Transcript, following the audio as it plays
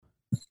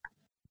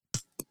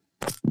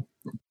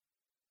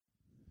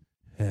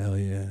Hell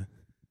yeah.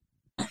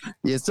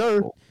 Yes,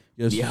 sir.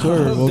 Yes, Yo,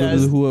 sir. Welcome to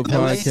the Who Up LA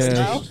Podcast.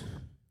 style.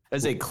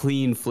 That's a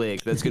clean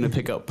flick. That's gonna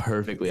pick up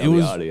perfectly It on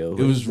was- the audio.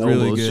 it was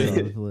really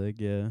good. bullshit. Like,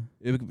 yeah.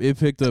 It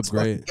picked up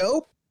great.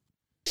 Yo,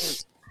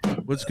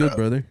 What's good,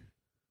 brother?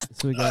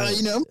 So we got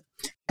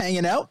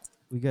hanging out.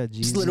 we got Just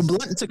Jesus. lit a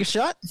blunt and took a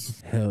shot.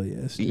 Hell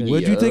yes. Yeah.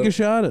 What'd you take a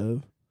shot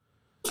of?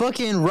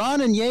 Fucking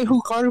Ron and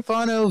Yehu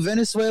Cartafano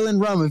Venezuelan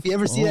rum. If you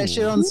ever see that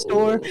shit on the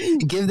store,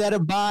 give that a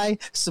buy.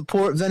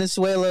 Support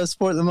Venezuela.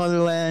 Support the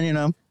motherland. You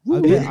know.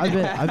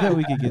 I bet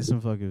we could get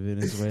some fucking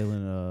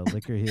Venezuelan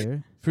liquor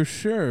here. For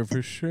sure,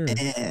 for sure.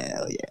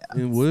 Hell yeah.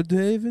 In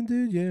Woodhaven,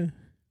 dude, yeah.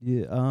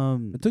 Yeah.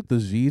 I took the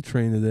Z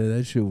train today.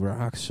 That shit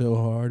rocked so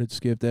hard. It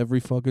skipped every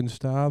fucking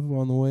stop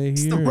on the way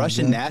It's here. the and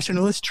Russian got-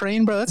 nationalist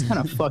train, bro. That's kind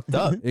of fucked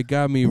up. It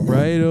got me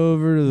right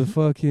over to the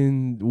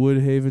fucking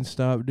Woodhaven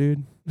stop,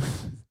 dude.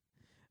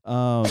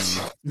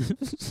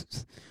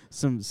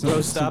 some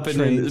Bro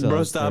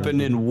stopping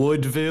in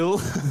Woodville.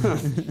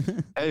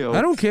 Hey,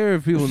 I don't care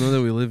if people know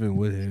that we live in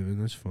Woodhaven.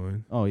 That's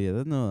fine. Oh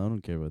yeah, no, I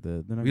don't care about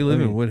that. They're not- We live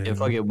I in mean, Woodhaven. Yeah,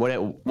 fuck it.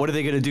 What are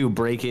they gonna do?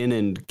 Break in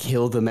and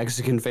kill the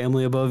Mexican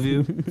family above you?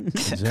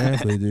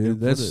 Exactly, dude.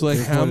 That's Puerto- like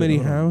they're how Puerto- many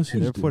hold on.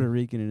 houses? They're dude? Puerto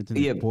Rican and it's an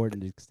Yeah.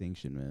 important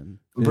extinction, man.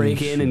 Break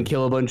Yeah, in and sure.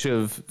 kill a bunch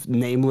of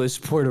nameless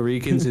Puerto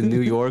Ricans in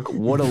New York.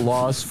 What a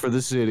loss for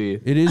the city.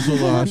 It is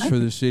a loss for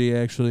the city,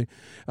 actually.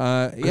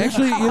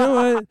 Actually, you know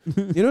what?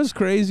 You know what's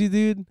crazy,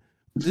 dude?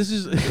 This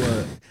is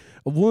a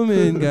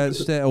woman got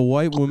stabbed. A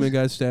white woman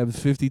got stabbed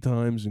 50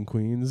 times in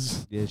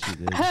Queens. Yeah, she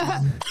did.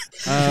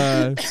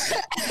 Uh,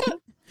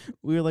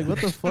 We were like, what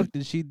the fuck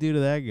did she do to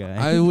that guy?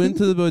 I went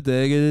to the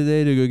bodega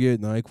today to go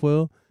get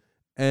NyQuil,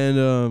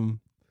 and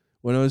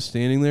when I was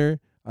standing there,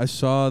 I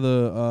saw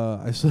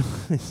the I saw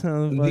the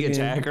The fucking,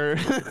 attacker.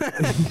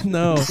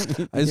 No,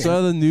 I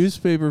saw the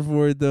newspaper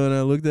for it though, and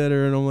I looked at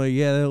her and I'm like,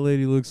 yeah, that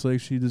lady looks like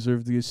she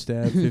deserved to get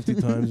stabbed 50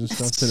 times and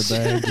stuffed in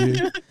a bag,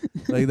 dude.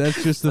 Like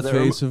that's just the But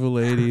face of a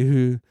lady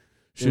who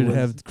should was-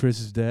 have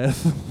Chris's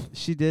death.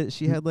 She did.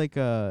 She had like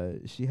a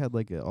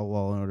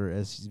Law and Order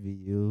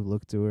SVU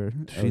look to her.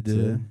 I She would say.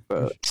 did.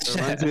 Bro, it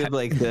reminds me of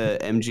like the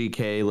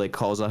MGK like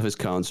calls off his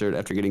concert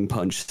after getting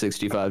punched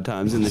 65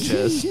 times in the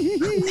chest.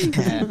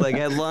 Like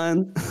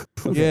headline.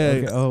 Yeah.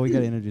 Okay. Oh, we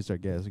gotta introduce our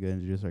guest.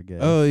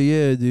 Oh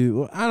yeah, dude.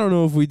 Well, I don't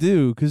know if we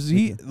do, cause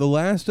the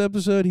last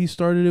episode he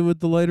started it with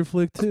the lighter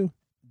flick too.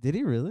 Did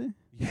he really?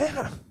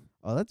 Yeah.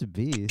 Oh, that's a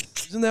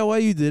beast. Isn't that why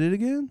you did it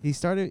again? He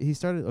started.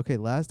 Okay,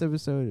 last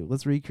episode.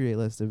 Let's recreate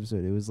last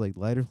episode. It was like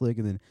lighter flick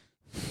and then.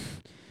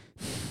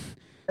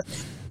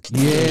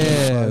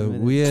 Yeah, 5 minutes.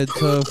 we had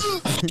tough.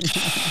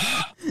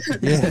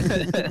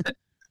 Yeah.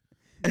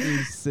 It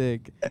was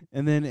sick.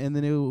 And then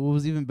what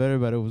was even better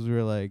about it was we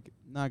were like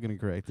not gonna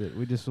correct it.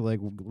 We just were like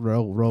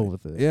roll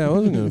with it. Yeah, I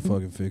wasn't gonna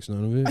fucking fix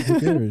none of it. Who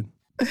cared?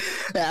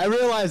 I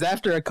realized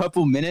after a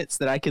couple minutes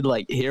that I could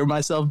like hear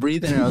myself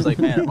breathing, and I was like,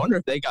 man, I wonder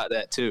if they got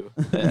that too.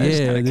 And I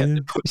just Yeah, kinda kept dude.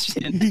 it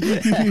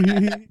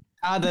pushing.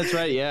 That's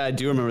right. Yeah, I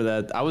do remember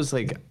that. I was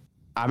like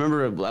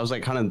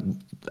kind of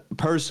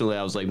personally,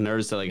 I was like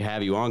nervous to like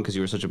have you on because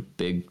you were such a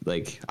big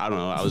like I don't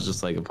know. I was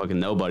just like a fucking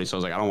nobody, so I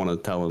was like I don't want to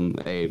tell him,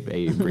 hey,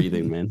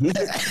 breathing, man.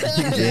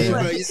 Hey,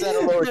 bro, you sound a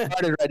little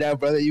retarded right now,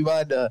 brother. You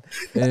mind? And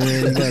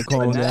then you got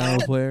called down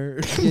player.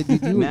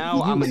 Yeah,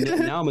 Now I'm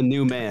a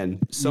new man.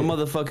 Some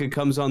motherfucker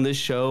comes on this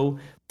show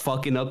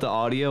fucking up the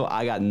audio.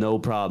 I got no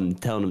problem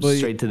telling him But-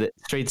 straight to their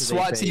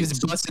SWAT face. teams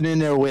busting in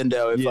their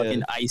window and Yeah.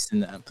 fucking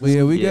icing them. Well,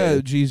 yeah, we Yeah.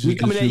 got Jesus. We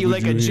coming the at you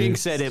like a Super Jew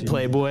jinx at it,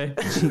 Playboy.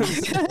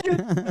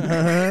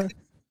 here.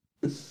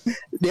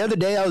 The other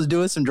day I was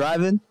doing some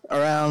driving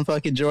around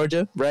fucking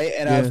Georgia, right?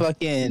 And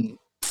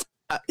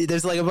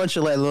there's like a bunch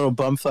of like little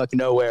bumfuck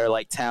nowhere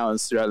like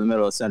towns throughout the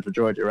middle of central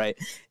Georgia, right?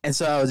 And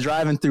so I was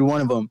driving through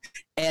one of them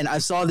and I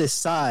saw this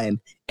sign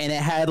and it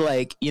had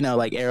like, you know,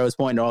 like arrows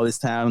pointing to all these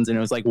towns and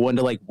it was like one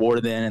to like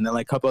Warden and then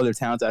like a couple other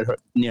towns I'd heard,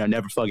 you know,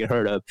 never fucking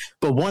heard of.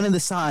 But one of the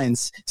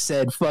signs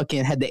said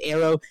fucking had the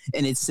arrow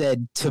and it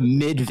said to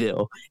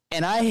Midville.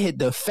 And I hit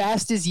the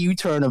fastest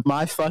U-turn of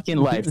my fucking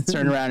life to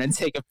turn around and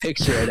take a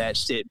picture of that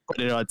shit,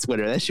 put it on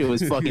Twitter. That shit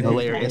was fucking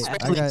hilarious.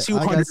 Especially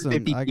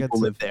 250 people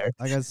live there.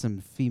 I got some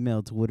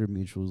female Twitter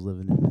mutuals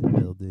living in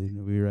Midville, dude.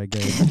 We'll be right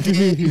back.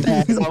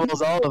 That's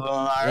almost all of them,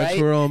 all That's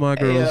right? where all my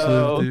girls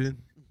Ayo. live, dude.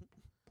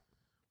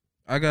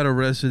 I got a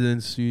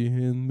residency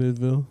in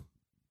Midville.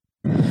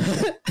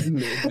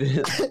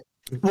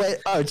 Wait,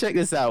 oh, check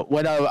this out.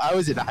 When I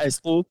was in high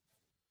school,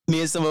 me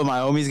and some of my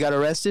homies got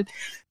arrested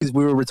because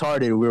we were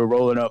retarded. We were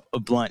rolling up a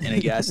blunt in a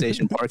gas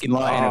station parking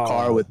lot in a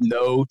car with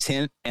no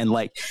tint. And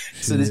like,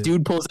 so this Shit.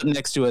 dude pulls up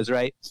next to us,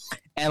 right?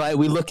 And like,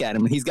 we look at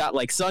him and he's got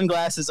like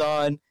sunglasses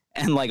on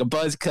and like a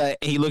buzz cut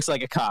and he looks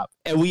like a cop.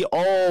 And we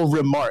all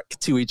remark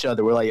to each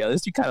other. We're like, yo,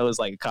 this dude kind of looks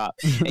like a cop.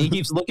 And he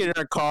keeps looking at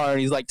our car and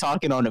he's like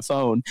talking on the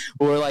phone.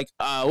 But we're like,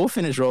 we'll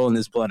finish rolling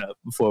this blunt up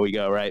before we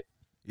go, right?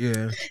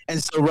 Yeah.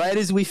 And so right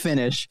as we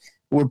finish,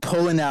 we're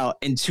pulling out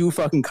and two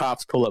fucking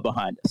cops pull up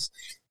behind us.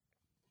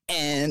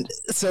 And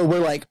so we're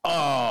like,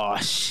 oh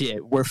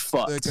shit, we're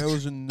fucked. That guy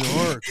was a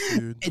narc,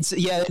 dude. It's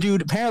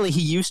dude. Apparently,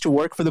 he used to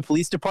work for the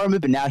police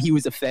department, but now he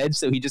was a fed,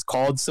 so he just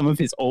called some of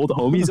his old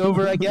homies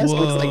over. I guess.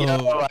 Whoa. It's like,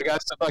 I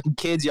got some fucking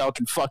kids, y'all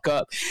can fuck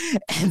up.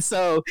 And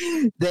so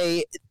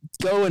they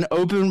go and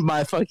open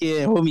my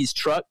fucking homie's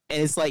truck,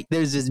 and it's like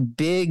there's this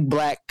big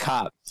black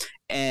cop,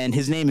 and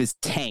his name is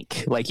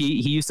Tank. Like he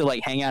used to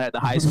like hang out at the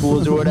high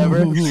schools or whatever.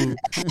 And,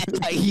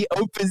 like he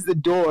opens the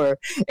door,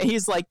 and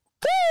he's like,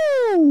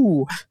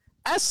 "Woo!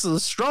 That's some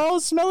strong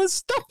smelling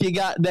stuff you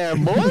got there,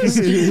 boys."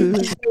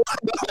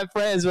 My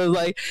friends was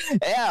like,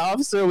 "Yeah,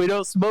 officer, we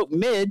don't smoke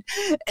mid."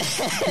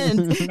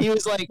 And he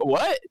was like,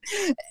 "What?"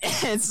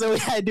 And so we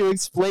had to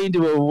explain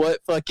to him what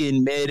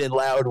fucking mid and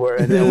loud were,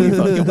 and then we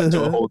fucking went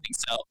to a holding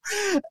cell.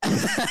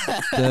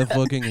 That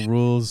fucking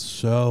rules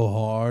so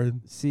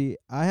hard. See,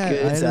 I had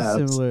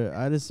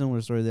a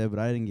similar story there, but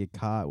I didn't get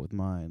caught with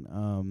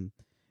mine.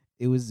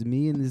 It was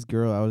me and this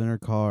girl. I was in her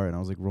car, and I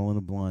was like rolling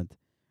a blunt.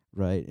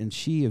 Right, and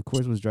she, of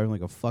course, was driving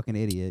like a fucking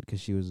idiot because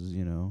she was,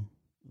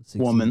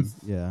 16. Woman.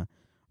 Yeah.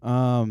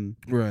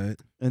 Right.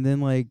 And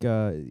then like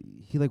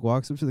he like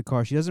walks up to the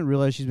car. She doesn't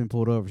realize she's been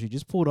pulled over. She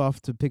just pulled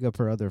off to pick up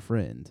her other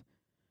friend.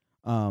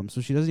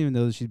 So she doesn't even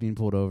know that she's being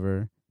pulled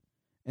over.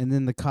 And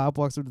then the cop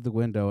walks up to the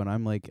window, and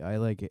I'm like, I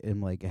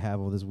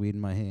have all this weed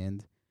in my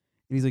hand.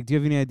 And he's like, "Do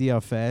you have any idea how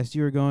fast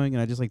you were going?"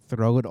 And I just like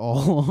throw it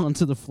all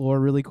onto the floor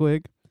really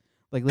quick,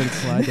 like let it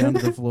slide down to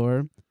the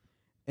floor.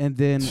 And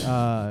then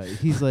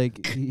he's like,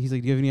 "Do you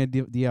have any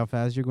idea how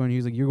fast you're going?"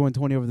 He's like, "You're going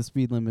 20 over the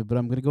speed limit, but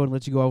I'm gonna go and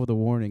let you go out with a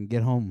warning.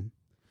 Get home."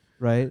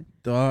 Right?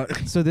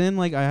 So then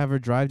like I have her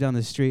drive down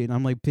the street, and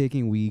I'm like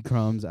picking weed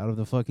crumbs out of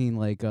the fucking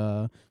like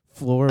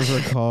floor of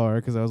her car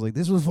because I was like,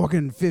 "This was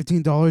fucking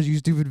 $15, you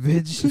stupid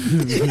bitch."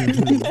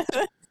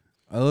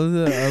 I love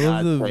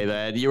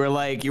that. You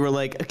were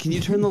like, "Can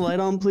you turn the light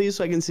on, please,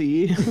 so I can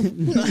see you?"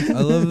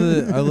 I love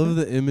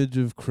the image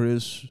of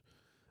Chris.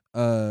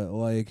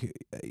 Like,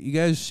 you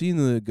guys seen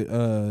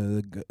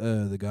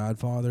the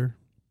Godfather?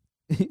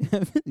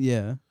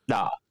 Yeah.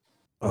 Nah.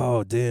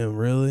 Oh damn!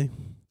 Really?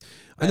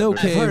 I know I've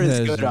heard it's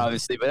has good,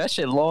 obviously, but that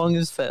shit long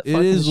as fuck. It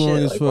is long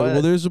as like, fuck.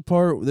 Well, there's a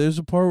part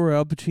where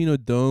Al Pacino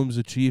domes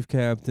a chief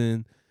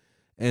captain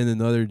and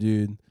another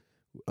dude,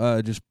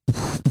 just.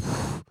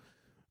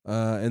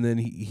 And then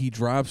he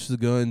drops the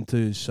gun to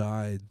his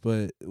side,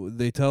 but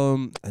they tell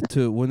him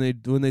when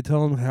they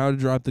tell him how to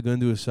drop the gun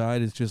to his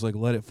side, it's just like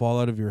let it fall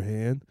out of your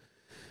hand.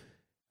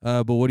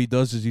 But what he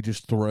does is he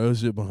just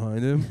throws it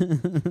behind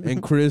him.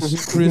 And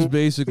Chris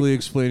basically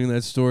explaining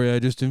that story, I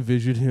just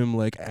envisioned him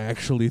like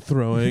actually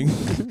throwing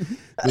the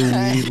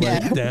weed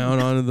like down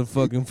onto the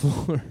fucking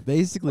floor.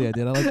 Basically, I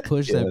did. I like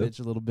pushed that bitch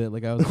a little bit,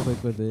 like I was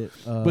quick with it.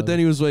 But then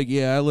he was like,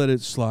 "Yeah, I let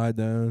it slide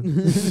down."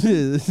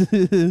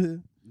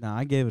 Nah,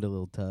 I gave it a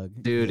little tug.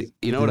 Dude,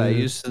 you know what I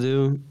used to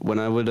do when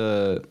I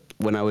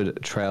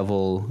would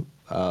travel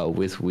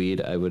with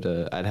weed?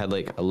 I'd had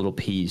like a little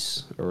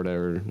piece or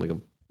whatever, like a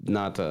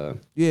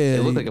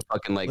it looked like a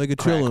fucking like a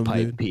crack chillum,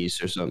 pipe dude.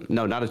 piece or something.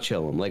 No, not a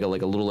chillum, like a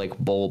little like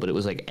bowl, but it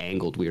was like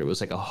angled weird. It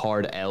was like a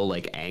hard L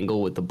like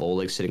angle with the bowl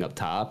like sitting up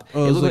top.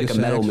 Oh, it looked like a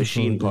metal saxophone,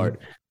 machine dude. part,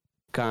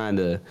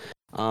 kinda.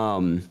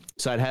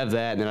 So I'd have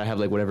that, and then I'd have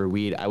like whatever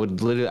weed. I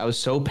was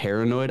so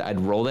paranoid.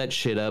 I'd roll that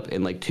shit up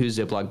in like 2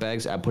 Ziploc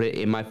bags. I'd put it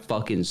in my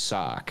fucking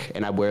sock,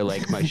 and I'd wear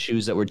like my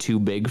shoes that were too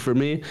big for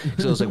me.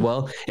 So I was like,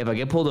 well, if I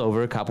get pulled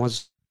over, a cop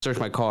wants to search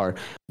my car,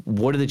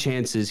 what are the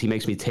chances he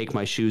makes me take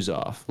my shoes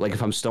off? Like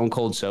if I'm stone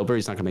cold sober,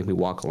 he's not gonna make me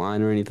walk a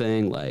line or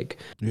anything. Like,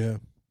 Yeah.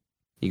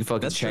 you can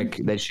fucking check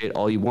that shit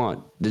all you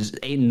want. There's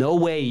ain't no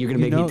way you're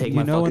gonna make me take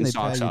my fucking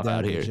socks off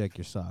out here. Check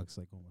your socks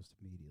like almost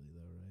immediately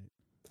though,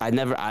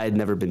 right? I had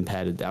never been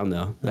patted down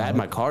though. I had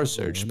my car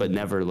searched, but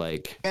never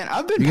like. Man,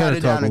 I've been You gotta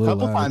patted talk down a a little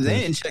couple louder, times. They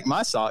Chris. didn't check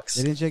my socks.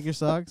 They didn't check your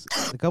socks?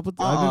 I've been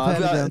I've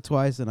patted got- down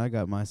twice and I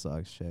got my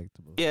socks checked.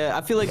 Yeah,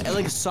 I feel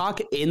like sock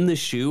in the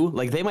shoe.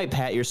 Like they might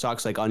pat your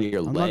socks like on your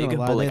I'm not leg, gonna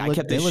lie, but like they I looked-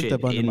 kept they this looked shit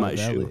up under in my my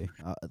shoe.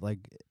 belly.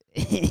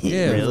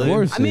 Yeah, Really? of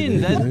course. I they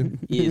mean, did, dude.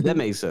 Yeah, that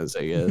makes sense,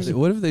 I guess.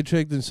 What if they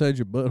checked inside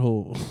your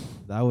butthole?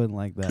 I wouldn't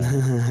like that.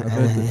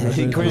 I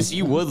bet Chris,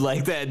 you would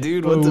like that,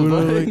 dude. What Oh, the would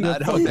I fuck? like that?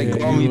 I'd hope they Yeah,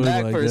 call you me would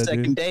back like for a that,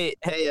 second dude. date.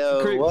 Hey,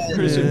 yo, Chris, what?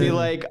 Chris would be Yeah.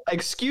 like,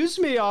 "Excuse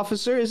me,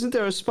 officer, isn't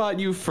there a spot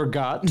you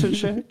forgot to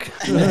check?"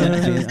 I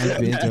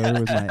bent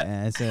over with my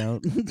ass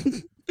out.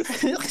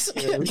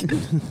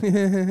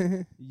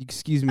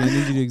 Excuse me, I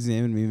need you to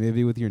examine me,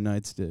 maybe with your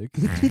nightstick.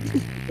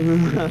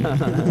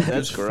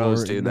 That's gross,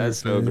 Fart in dude. their That's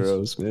so face.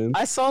 gross, man.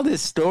 I saw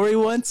this story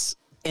once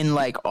in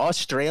like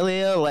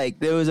Australia. Like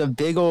there was a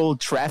big old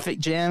traffic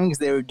jam because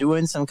they were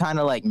doing some kind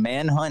of like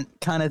manhunt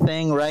kind of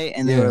thing, right?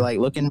 And they Yeah. were like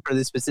looking for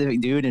this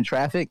specific dude in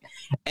traffic,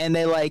 and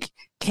they like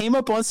came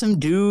up on some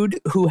dude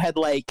who had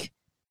like,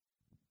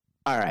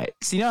 all right,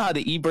 so you know how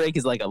the e-brake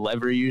is like a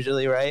lever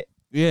usually, right?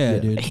 Yeah, Yeah.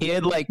 dude. He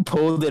had like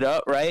pulled it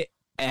up, right?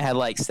 And had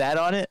like sat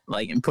on it,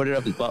 like, and put it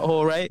up his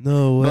butthole, right?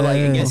 No way. But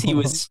like, I guess he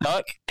was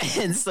stuck,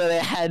 and so they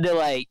had to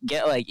like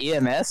get like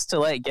EMS to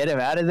like get him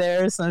out of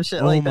there or some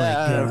shit Oh like my that.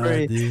 I don't know,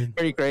 god, dude.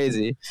 pretty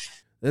crazy.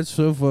 That's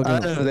so fucking. I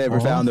don't know if they ever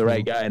found the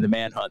right awful. guy in the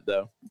manhunt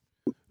though.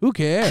 Who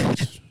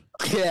cares?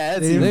 Yeah, that's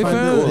They didn't They find,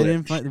 found- they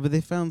didn't find, but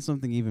they found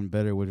something even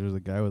better, which was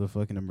a guy with a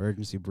fucking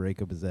emergency brake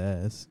up his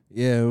ass.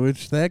 Yeah,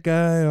 which that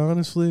guy,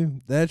 honestly,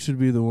 that should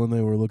be the one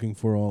they were looking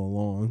for all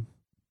along.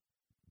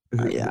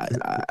 Yeah,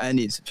 I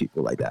need some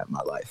people like that in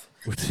my life.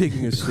 We're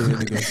taking a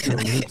stand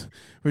against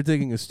we're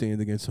taking a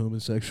stand against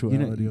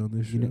homosexuality on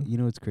this show. You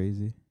know what's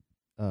crazy?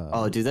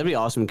 Oh, dude, that'd be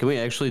awesome. Can we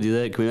actually do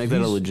that? Can we make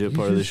that a legit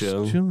part of the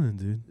show? Chilling,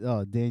 dude.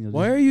 Oh, Daniel.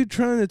 Why are you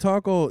trying to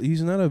talk all?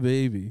 He's not a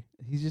baby.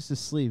 He's just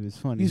asleep. It's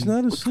funny. He's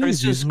not asleep.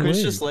 Chris he's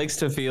just awake. likes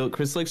to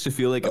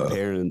feel like a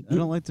parent. I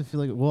don't like to feel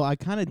like. Well, I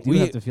kind of do We-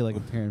 have to feel like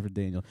a parent for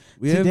Daniel.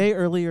 We have- Today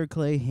earlier,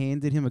 Clay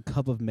handed him a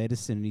cup of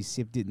medicine and he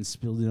sipped it and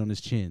spilled it on his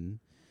chin.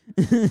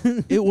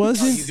 It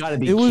wasn't. You gotta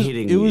be it was.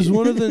 kidding It was me.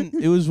 one of the.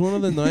 It was one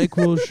of the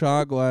NyQuil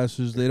shot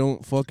glasses. They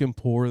don't fucking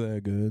pour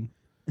that good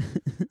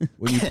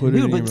when you put it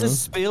Dude, in but your to mouth.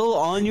 spill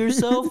on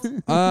yourself?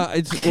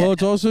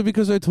 It's also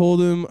because I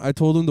told him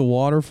to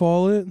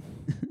waterfall it,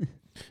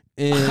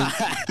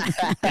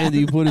 and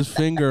he put his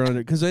finger on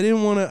it because I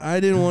didn't want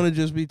to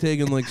just be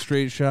taking like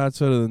straight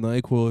shots out of the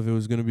NyQuil if it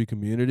was gonna be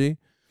community.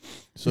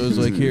 So it's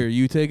like, here,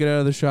 you take it out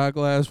of the shot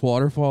glass,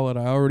 waterfall it.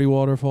 I already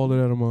waterfalled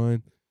it out of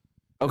mine,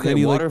 Okay, Then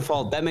he, like-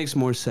 waterfall, that makes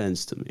more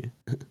sense to me.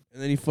 and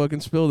then he fucking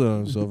spilled it on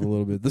himself a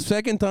little bit. The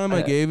second time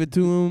I gave it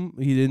to him,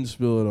 he didn't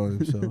spill it on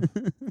himself.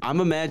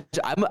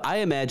 I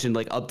imagine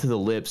like up to the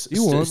lips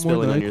You want more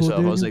spilling on NyQuil,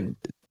 yourself. I was Daniel?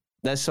 like,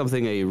 that's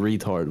something a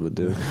retard would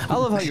do. I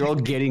love how you're all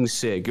getting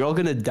sick. You're all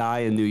gonna die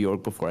in New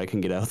York before I can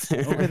get out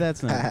there. Okay,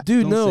 that's not.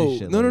 Dude, don't say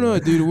shit like no,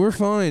 that. dude, we're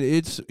fine.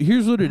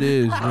 Here's what it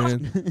is,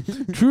 man.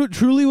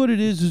 Truly, what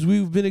it is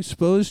we've been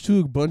exposed to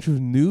a bunch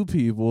of new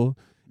people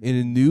in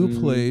a new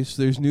place.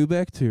 There's new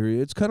bacteria.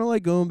 It's kind of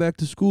like going back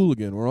to school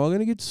again. We're all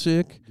gonna get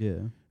sick, Yeah.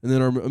 and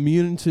then our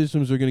immune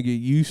systems are gonna get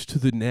used to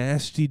the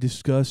nasty,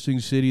 disgusting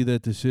city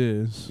that this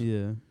is,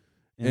 Yeah.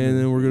 and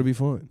then we're gonna be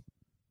fine.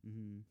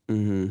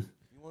 Mm-hmm.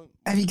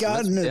 Have you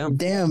gotten a Damn.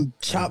 damn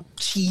chopped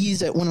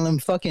cheese at one of them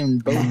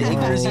fucking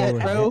bodegas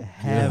yet, bro?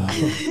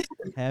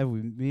 Have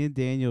we? Me and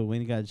Daniel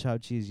went and got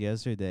chopped cheese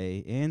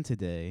yesterday and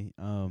today.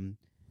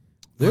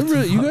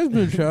 You guys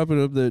been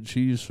chopping up that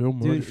cheese so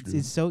much, Dude, dude.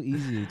 it's so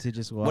easy to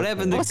just walk. What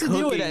happened to What's the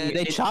deal with cooking? that?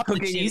 They It's chop the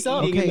cooking cheese and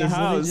up? eating Okay, in the it's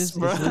literally house, just,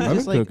 bro. it's literally I've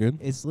just been like cooking.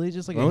 it's literally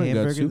just like I a only got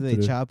hamburger soup that they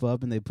today. chop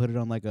up and they put it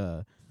on like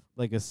a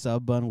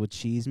sub bun with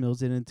cheese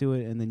melted into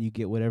it, and then you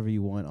get whatever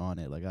you want on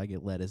it. Like I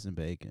get lettuce and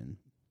bacon.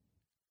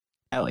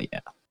 Hell yeah.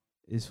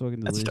 It's fucking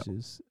That's dope.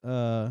 delicious.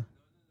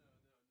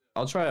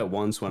 I'll try it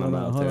once when Hold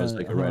I'm on, out hold there as on,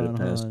 like a hold rite on, of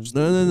hold passage.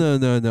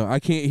 on. No. I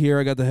can't hear.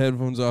 I got the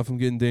headphones off. I'm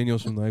getting Daniel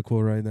some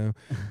NyQuil right now.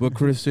 But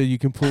Chris said you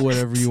can put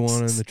whatever you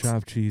want on the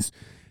chopped cheese.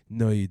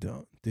 No, you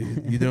don't,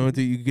 dude. You don't.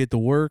 You get the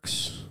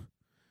works,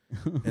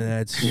 and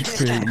that's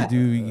great.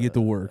 You get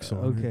the works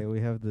on it. Okay, we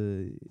have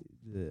the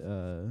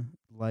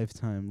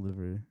lifetime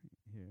liver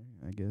here,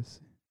 I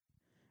guess.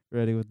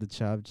 Ready with the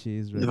chopped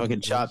cheese. The ready fucking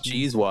with chopped the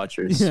cheese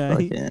watchers. Yeah,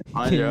 Fucking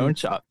on your own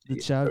chopped The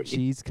cheese. chopped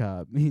cheese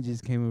cop. He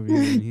just came over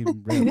here and he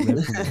ripped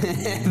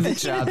The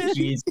chopped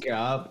cheese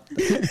cop.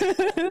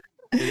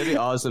 Dude, that'd be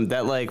awesome.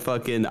 That like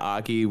fucking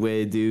Aki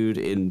way dude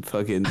in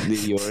fucking New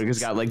York has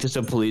got like just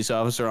a police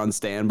officer on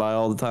standby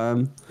all the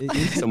time.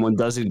 Someone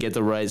doesn't get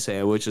the right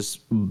sandwich,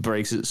 just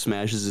breaks it,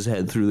 smashes his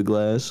head through the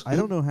glass. I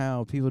don't know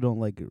how people don't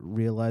like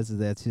realize that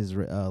that's his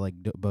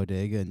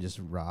bodega and just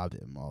rob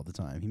him all the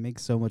time. He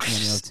makes so much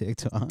money off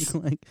TikTok.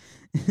 Like,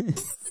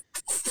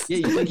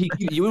 Yeah, like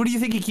what do you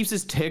think he keeps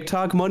his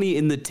TikTok money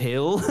in the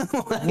till?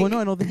 Like, well, no,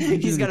 I don't think he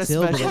he's got a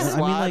till, but, special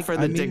like, slot for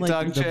the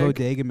TikTok the check.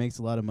 bodega makes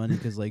a lot of money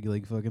because like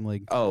fucking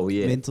like Oh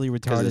yeah. mentally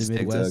it's retarded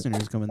TikTok.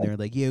 Midwesterners come in there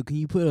like, yo, can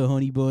you put a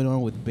honey bun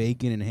on with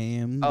bacon and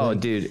ham? Oh,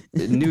 Like, dude,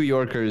 New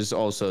Yorkers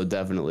also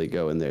definitely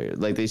go in there.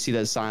 Like they see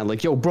that sign,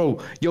 like, "Yo, bro,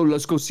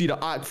 let's go see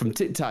the Ak from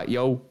TikTok,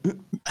 yo."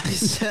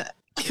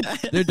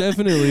 There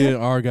definitely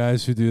are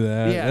guys who do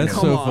that. Yeah, That's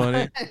come so on.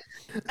 funny.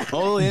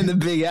 Only in the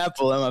Big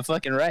Apple. Am I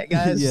fucking right,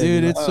 guys? Yeah,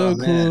 Dude, dude. it's Oh, so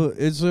man. cool.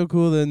 It's so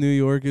cool that New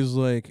York is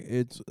like,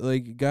 it's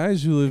like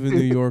guys who live in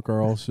New York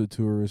are also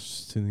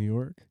tourists to New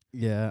York.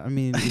 Yeah, I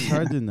mean, it's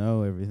hard to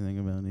know everything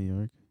about New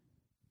York.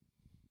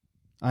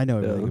 I know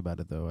everything Yeah. about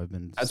it though. I've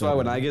been. That's why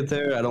when I studying. get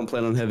there, I don't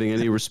plan on having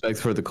any respect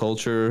for the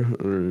culture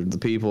or the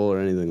people or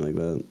anything like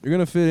that. You're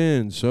gonna fit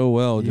in so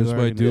well You just are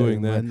by gonna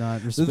doing by that.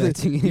 not The thi-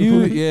 respecting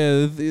you, anyone.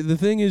 yeah. The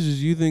thing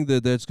is you think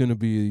that that's gonna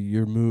be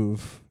your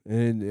move,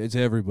 and it's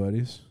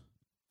everybody's.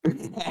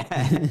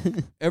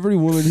 Every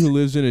woman who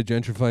lives in a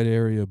gentrified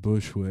area,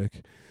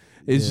 Bushwick,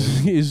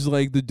 is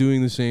like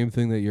doing the same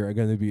thing that you're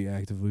gonna be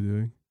actively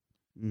doing.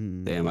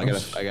 Mm. Damn, I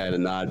gotta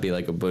not be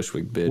like a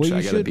Bushwick bitch. What you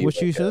I gotta should, be. what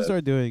like you should a-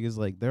 start doing is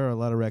like there are a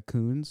lot of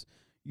raccoons.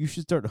 You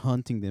should start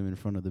hunting them in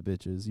front of the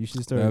bitches. You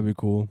should start. That'd be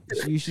cool.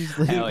 You should.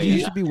 Hell You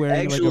yeah. should be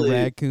wearing Actually- like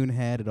a raccoon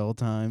hat at all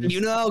times.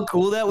 You know how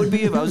cool that would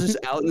be if I was just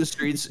out in the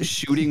streets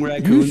shooting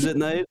raccoons at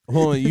night.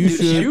 Hold on, you Dude,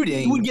 should.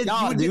 Shooting. You would get-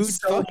 no, you would get dude,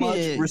 so much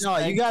fucking, no,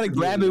 respect you gotta for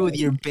grab you, it with man.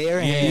 your bare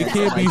Yeah, hands. you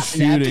can't and, be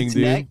snap shooting, its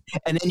dude. neck,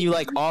 and then you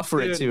like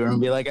offer it to her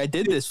and be like, "I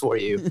did this for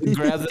you."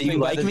 Grab the Do you thing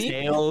by like the me?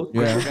 tail,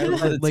 Yeah. grab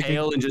it by the Like a-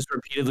 tail, and just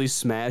repeatedly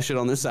smash it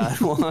on the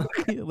sidewalk.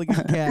 like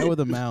a cat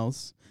with a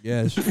mouse.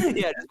 Yes.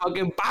 Yeah, just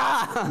fucking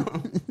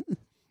bam.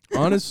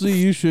 Honestly,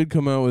 you should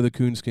come out with a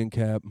coonskin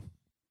cap.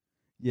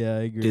 Yeah,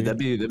 I agree. Dude, that'd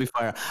be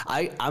fire.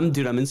 I'm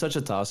in such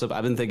a toss up.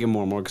 I've been thinking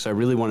more and more because I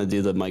really want to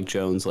do the Mike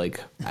Jones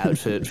like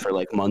outfit for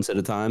like months at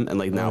a time and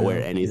like not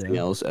wear anything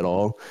else at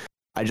all.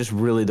 I just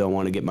really don't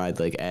want to get my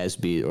like ass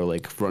beat or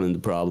like run into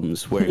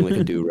problems wearing like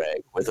a do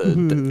rag with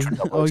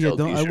a. Oh yeah,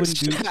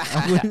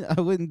 I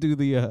wouldn't do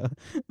the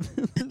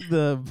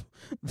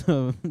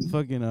the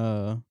fucking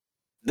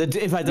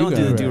If I don't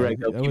do the do rag,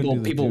 though, I wouldn't do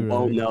the people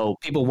won't know.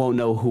 People won't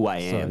know who I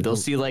am. Sorry, They'll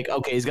see like,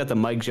 okay, he's got the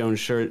Mike Jones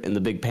shirt and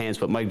the big pants,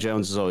 but Mike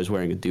Jones is always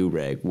wearing a do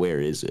rag. Where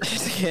is it?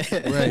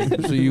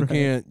 Right. So you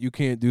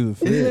can't do the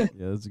fit.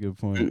 Yeah, that's a good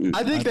point.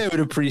 I think they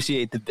would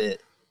appreciate the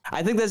bit.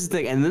 I think that's the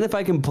thing. And then if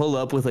I can pull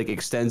up with like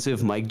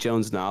extensive Mike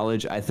Jones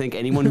knowledge, I think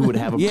anyone who would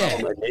have a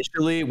problem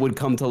initially would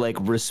come to like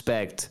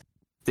respect.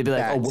 They'd be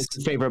like, "Oh, what's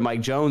your favorite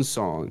Mike Jones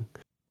song?"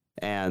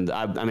 And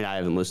I mean, I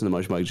haven't listened to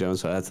much Mike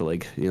Jones, so I have to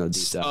like, deep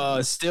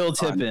dive. Still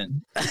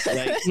tipping.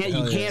 Like,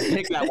 you can't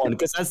pick that one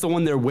because that's the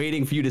one they're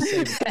waiting for you to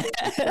say.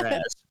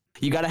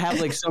 You got to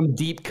have like some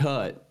deep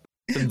cut.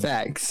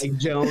 Facts. Like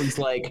Jones,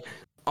 like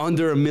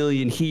under a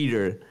million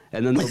heater,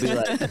 and then they'll be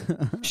like,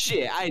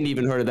 "Shit, I ain't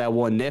even heard of that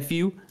one,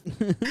 nephew."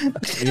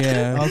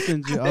 Yeah. I'll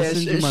send you my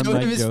show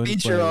Mike him his Jones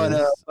feature playlist.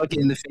 on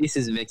fucking the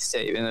Faces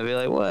mixtape, and they'll be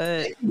like,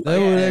 "What? That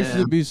would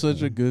actually be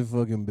such a good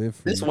fucking bit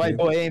for This you, white dude.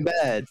 boy ain't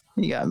bad.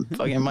 He got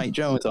fucking Mike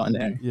Jones on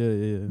there."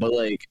 Yeah. But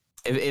like,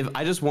 if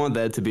I just want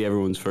that to be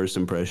everyone's first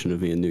impression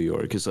of me in New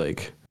York, is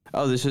like,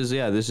 oh, this is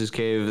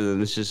Cave, and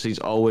then it's just he's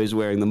always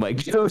wearing the Mike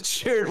Jones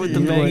shirt with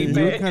the baggy You would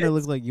pants. kind of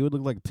look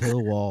like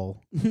Pill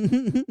Wall.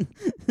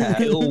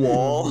 Pill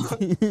Wall.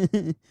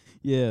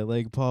 Yeah,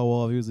 like Paul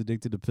Wall. If he was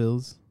addicted to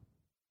pills.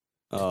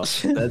 Oh,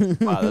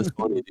 that's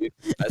funny, dude.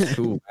 That's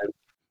cool,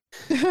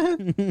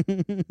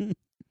 man.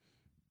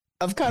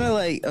 I'm kind of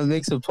like a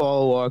mix of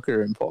Paul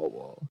Walker and Paul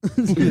Wall.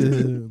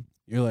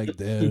 You're like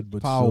dead,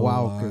 but Paul still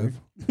Walker.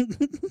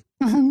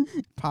 alive.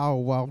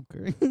 Paul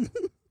Walker.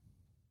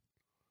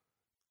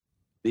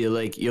 You're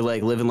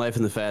like living life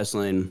in the fast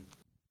lane,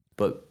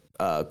 but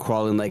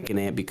crawling like an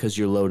ant because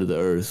you're low to the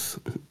earth.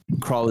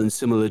 Crawling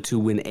similar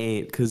to an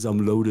ant because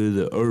I'm low to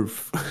the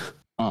earth.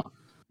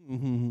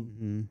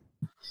 Mm-hmm.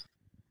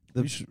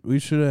 We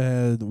should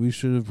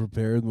have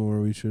prepared more.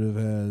 We should have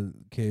had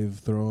Cave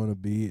throw on a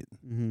beat.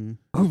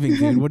 Moving,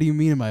 dude. What do you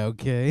mean? Am I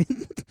okay?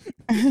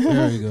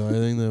 There you go. I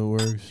think that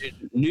works.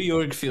 New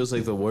York feels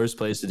like the worst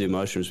place to do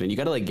mushrooms, man. You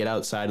gotta like get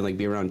outside and like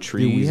be around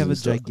trees. Dude, we have a and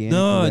stuff. gigantic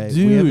No, red,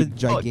 we have a dude.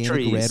 gigantic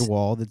red trees.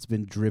 wall that's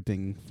been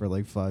dripping for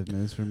like 5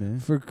 minutes for me.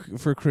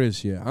 For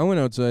Chris, yeah. I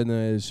went outside and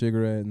I had a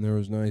cigarette, and there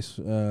was nice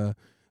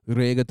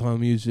reggaeton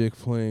music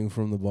playing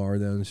from the bar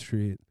down the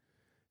street.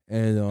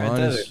 And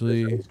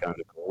honestly, It's kind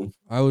of cool.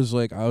 I was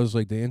like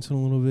dancing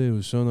a little bit. It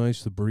was so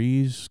nice. The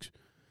breeze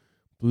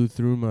blew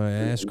through my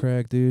ass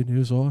crack, dude. It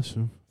was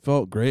awesome.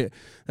 Felt great.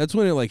 That's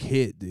when it like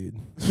hit, dude.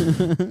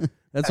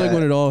 That's like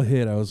when it all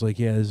hit. I was like,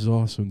 yeah, this is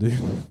awesome, dude.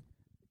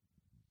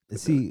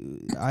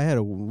 See, I had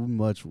a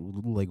much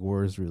like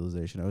worse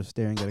realization. I was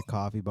staring at a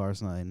coffee bar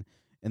sign,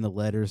 and the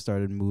letters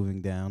started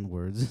moving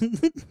downwards.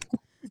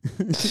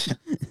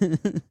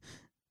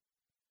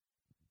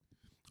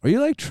 Are you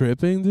like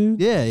tripping,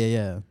 dude?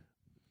 Yeah.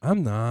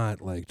 I'm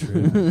not like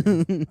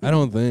tripping. I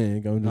don't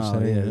think. I'm just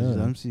saying.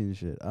 yeah, I'm seeing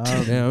shit.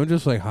 Yeah, I'm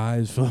just like high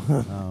as fuck.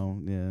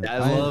 Oh yeah. I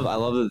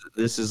love that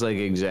this is like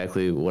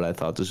exactly what I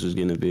thought this was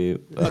gonna be.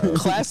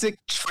 Classic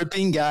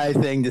tripping guy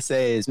thing to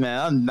say is, "Man,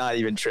 I'm not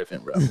even tripping,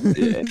 bro."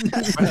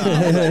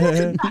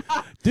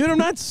 Dude, I'm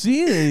not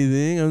seeing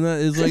anything.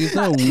 It's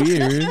not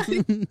weird.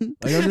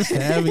 Like I'm just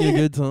having a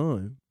good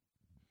time.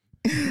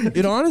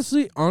 It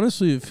honestly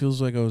it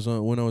feels like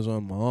when I was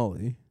on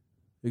Molly.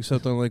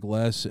 Except I'm like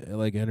less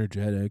like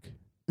energetic.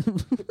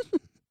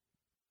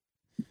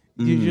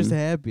 You're just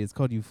happy. It's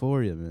called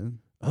euphoria, man.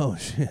 Oh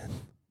shit.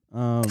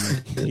 So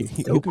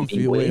You can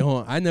feel. Wait,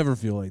 hold on. I never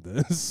feel like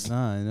this.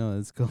 Nah, I know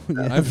it's called.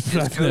 Yeah. I've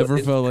never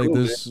it's felt like cool,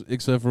 this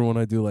except for when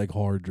I do like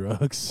hard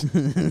drugs.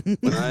 When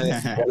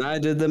I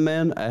did them,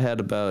 man, I had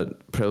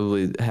about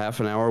probably half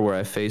an hour where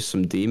I faced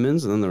some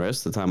demons, and then the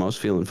rest of the time I was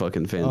feeling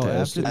fucking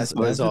fantastic. That's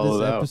what it's all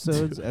about.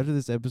 After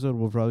this episode,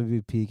 we'll probably be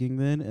peaking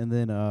then, and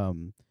then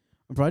I'm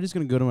probably just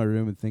gonna go to my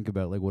room and think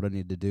about like what I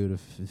need to do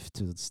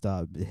to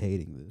stop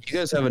hating this. You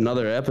guys have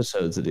another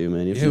episode to do,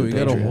 man. You have Yeah, to we do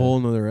got a Patreon. whole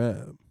nother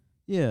app.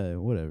 Yeah,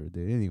 whatever,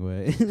 dude.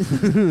 Anyway,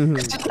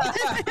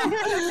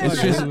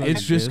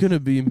 It's just gonna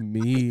be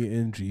me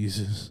and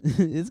Jesus.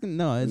 it's gonna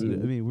no. It's, I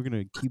mean, we're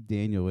gonna keep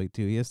Daniel awake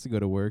too. He has to go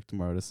to work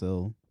tomorrow to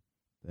sell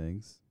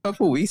things. A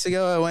couple weeks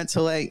ago, I went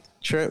to like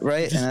trip,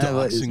 right? Just And I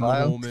was doxing the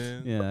whole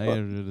man. Yeah, I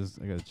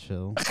gotta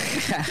chill.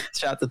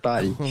 shot the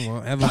body. Come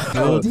on, have a Oh,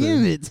 filter.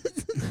 damn it!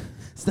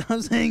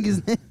 Stop saying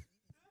his name.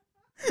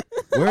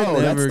 We're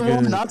Oh, that's never the one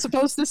gonna. I'm not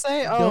supposed to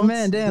say. Oh Don't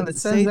man, damn! It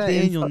say says that.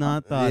 Daniel,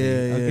 not Thoughty.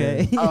 Yeah, yeah.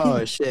 Okay.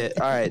 Oh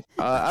shit! All right,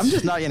 I'm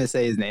just not gonna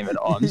say his name at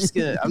all. I'm just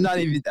gonna. I'm not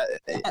even.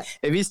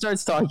 If he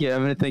starts talking,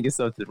 I'm gonna think it's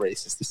something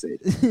racist to say.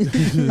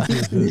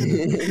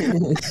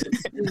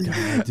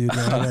 God, dude,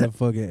 now I gotta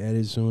fucking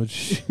edit so much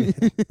shit.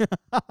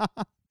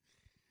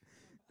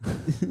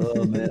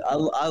 Oh man,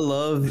 I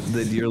love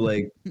that you're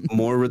like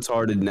more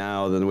retarded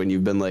now than when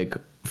you've been like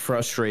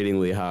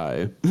frustratingly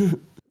high.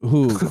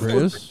 Who,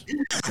 Chris?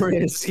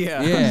 Chris,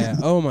 yeah. Yeah.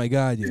 Oh my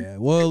God. Yeah.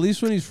 Well, at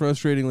least when he's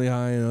frustratingly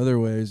high in other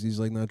ways, he's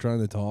like not trying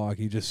to talk.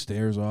 He just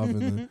stares off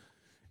in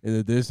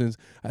the distance.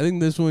 I think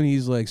this one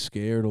he's like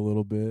scared a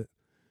little bit.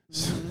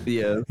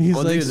 Yeah. He's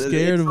like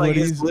scared of like what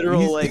his he's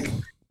literal like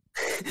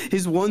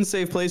his one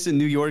safe place in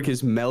New York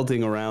is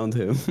melting around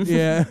him.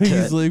 Yeah,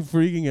 he's like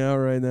freaking out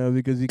right now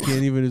because he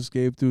can't even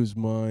escape to his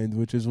mind,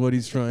 which is what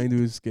he's trying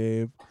to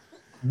escape.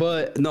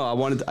 But no,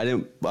 I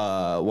didn't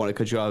want to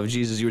cut you off.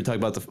 Jesus, you were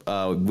talking about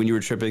the when you were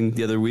tripping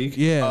the other week.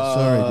 Yeah,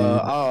 sorry,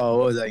 dude. Oh,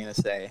 what was I gonna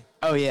say?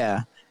 Oh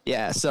yeah.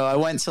 So I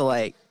went to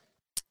like,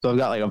 so I've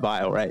got like a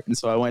vial, right? And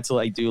so I went to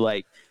like do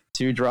like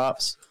 2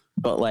 drops,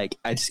 but like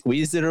I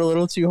squeezed it a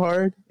little too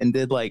hard and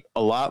did like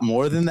a lot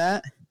more than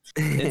that.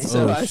 And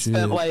so I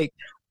spent like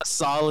a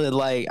solid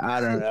like,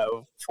 I don't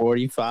know,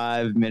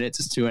 45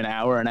 minutes to an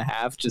hour and a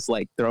half just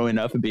like throwing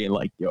up and being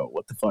like, yo,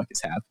 what the fuck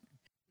is happening?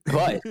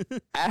 But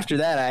after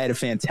that, I had a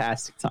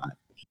fantastic time.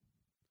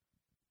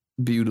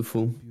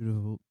 Beautiful.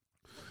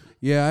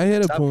 Yeah, I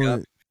hit a Stop point.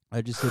 up.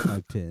 I just hit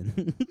my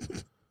pin.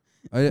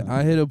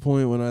 I hit a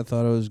point when I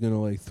thought I was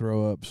gonna like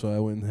throw up, so I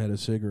went and had a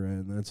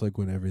cigarette, and that's like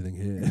when everything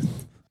hit.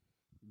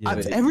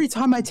 Every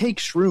time I take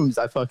shrooms,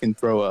 I fucking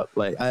throw up.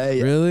 Like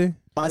Really?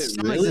 my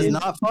stomach does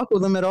not fuck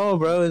with them at all,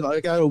 bro. I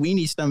got a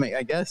weenie stomach.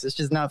 I guess it's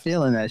just not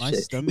feeling that My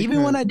shit. stomach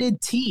Even when hurt. I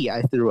did tea,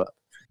 I threw up.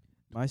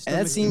 My And stomach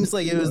that seems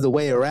like it was the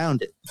way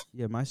around it.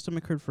 Yeah, my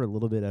stomach hurt for a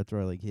little bit after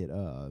I like hit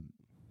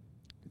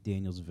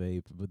Daniel's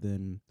vape, but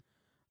then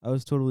I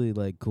was totally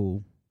like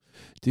cool.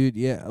 Dude,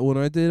 yeah. When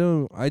I did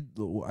them, I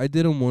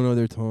did them one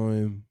other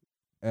time.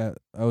 I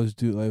was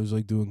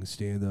like doing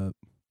stand up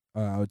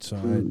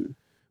outside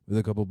with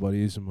a couple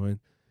buddies of mine,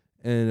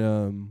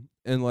 and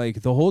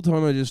like the whole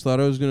time I just thought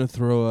I was gonna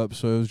throw up,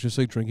 so I was just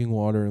like drinking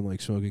water and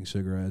like smoking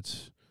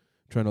cigarettes,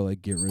 trying to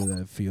like get rid of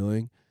that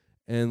feeling,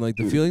 and like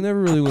the feeling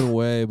never really went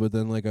away. But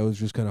then like I was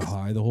just kind of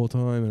high the whole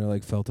time, and I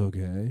like felt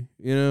okay.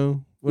 You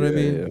know what I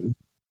mean? Yeah.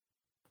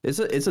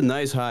 It's a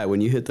nice high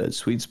when you hit that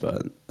sweet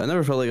spot. I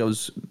never felt like I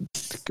was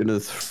gonna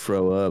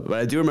throw up, but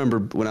I do remember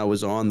when I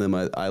was on them,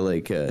 I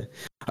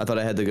thought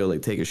I had to go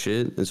like take a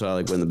shit, and so I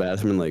like went in the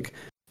bathroom and like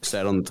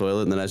sat on the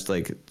toilet, and then I just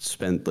like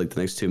spent like the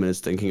next 2 minutes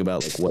thinking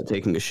about like what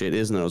taking a shit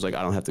is, and then I was like,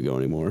 I don't have to go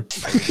anymore.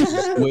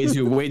 way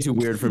too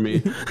weird for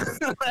me.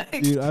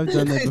 Like, Dude, I've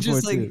done that before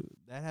just, like, too.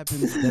 That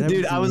happens. That dude,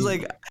 happens to I was me.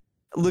 like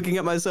looking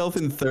at myself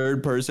in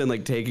third person,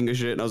 like taking a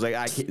shit, and I was like,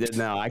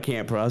 I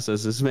can't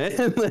process this,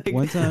 man. Like,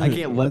 One time- I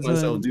can't let one time-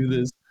 myself do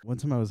this. One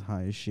time I was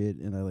high as shit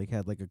and I like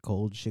had like a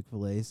cold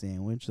Chick-fil-A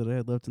sandwich that I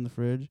had left in the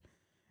fridge,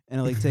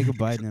 and I like take a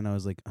bite and then I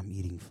was like, I'm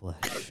eating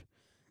flesh.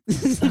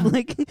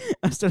 Like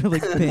I started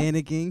like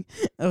panicking.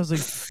 I was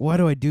like, why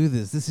do I do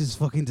this? This is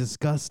fucking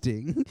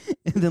disgusting.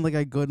 And then like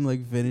I couldn't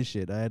like finish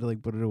it. I had to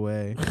like put it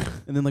away,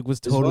 and then like was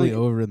totally funny.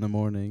 over in the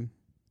morning.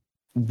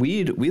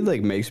 Weed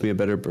like makes me a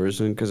better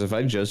person, because if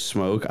I just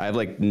smoke, I have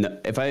like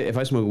if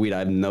I smoke weed, I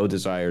have no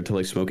desire to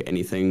like smoke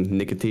anything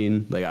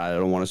nicotine. Like I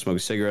don't want to smoke a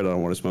cigarette, I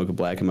don't want to smoke a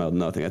black and mild,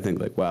 nothing. I think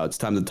like, wow, it's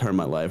time to turn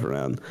my life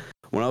around.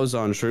 When I was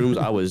on shrooms,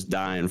 I was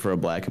dying for a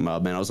black and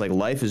mild, man. I was like,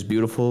 life is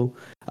beautiful,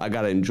 I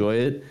gotta enjoy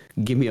it.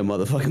 Give me a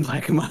motherfucking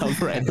black and mild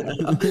right now.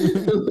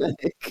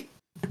 Like,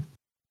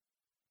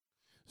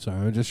 Sorry,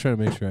 I'm just trying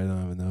to make sure I don't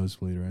have a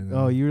nosebleed right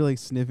now. Oh, you were like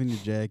sniffing your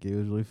jacket. It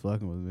was really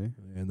fucking with me.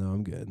 Yeah, no,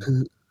 I'm good.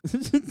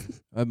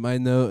 If my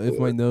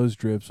nose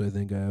drips, I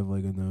think I have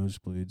like a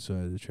nosebleed, so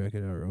I had to check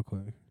it out real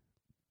quick.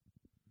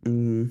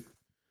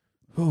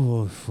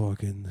 Oh,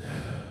 fucking.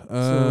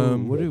 So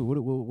what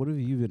have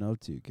you been up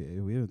to, Kay?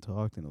 We haven't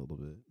talked in a little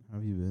bit. How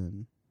have you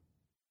been?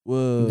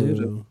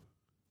 Whoa.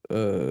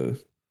 Dude,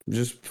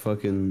 just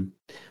fucking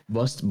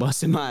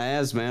busting my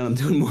ass, man. I'm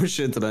doing more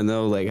shit that I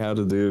know like how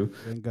to do.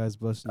 And guys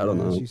busting I don't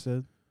your ass, know. you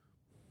said?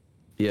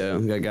 Yeah,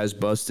 got guys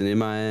busting in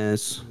my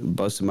ass,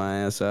 busting my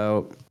ass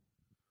out.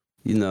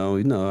 You know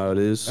how it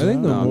is. I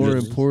think the No, I'm more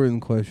just-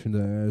 important question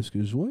to ask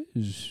is, what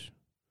is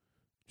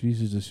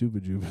Jesus the Super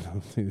Juvenile? I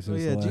think this Oh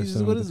is yeah, the last Jesus,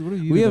 time. what have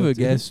you We been have up a to?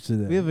 guest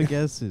today. We have a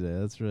guest today.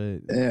 That's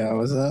right. Yeah,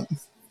 what's up?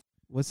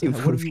 What's You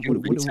what have you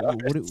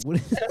fucking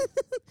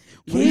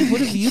Cave, what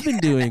have you been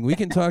doing? We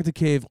can talk to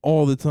Cave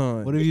all the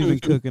time. what have you been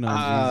cooking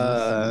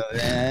on,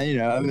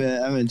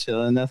 Man, I've been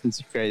chilling. Nothing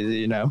too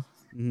crazy, Jesus?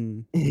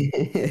 Mhm.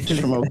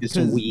 Just smoking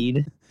some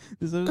weed.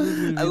 This episode's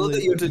gonna I be love like-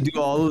 that you have to do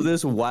all of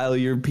this while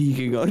you're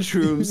peaking on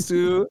shrooms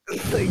too.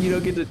 Like you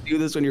don't get to do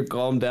this when you're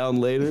calmed down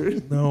later.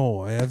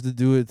 No, I have to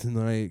do it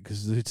tonight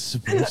because it's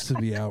supposed to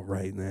be out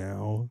right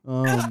now.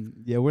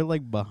 Yeah, we're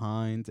like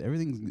behind.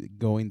 Everything's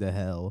going to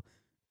hell.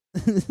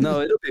 No,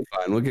 it'll be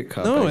fine. We'll get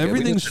caught. No, back up. We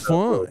everything's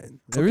can- fine.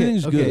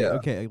 Everything's okay, good.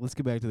 Okay, let's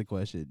get back to the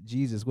question.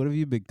 Jesus, what have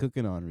you been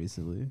cooking on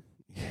recently?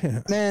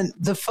 Yeah. Man,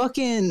 the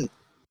fucking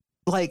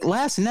like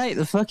last night,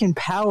 the fucking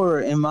power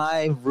in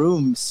my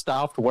room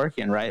stopped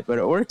working, right? But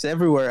it works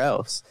everywhere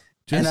else.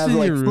 Just and I've in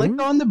like your room? flicked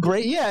on the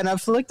break, and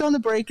I've flicked on the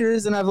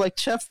breakers, and I've like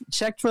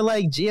checked for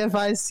like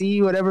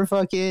GFIC, whatever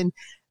fucking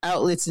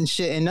outlets and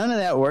shit, and none of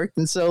that worked.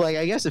 And so, like,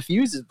 I guess a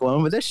fuse is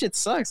blown, but this shit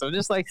sucks. I'm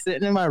just like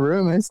sitting in my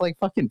room, and it's like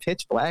fucking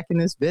pitch black in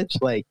this bitch.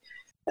 Like,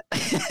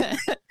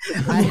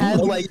 I had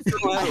like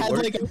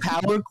a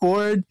power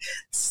cord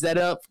set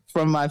up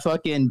from my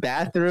fucking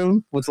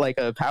bathroom with like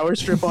a power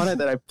strip on it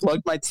that I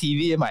plugged my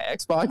TV and my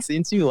Xbox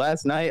into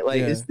last night.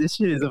 Like, this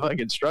shit is a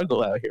fucking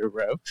struggle out here,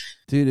 bro.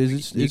 Dude,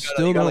 is it's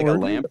still not like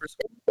working? a lamp or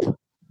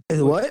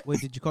something? What? Wait,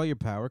 did you call your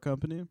power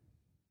company?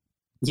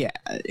 Yeah.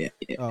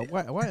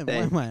 Why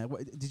am I?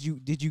 Did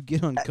you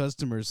get on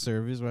customer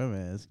service? Why am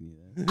I asking you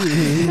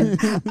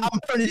that? I'm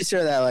pretty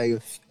sure that like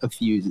a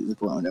fuse is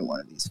blown in one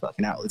of these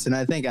fucking outlets, and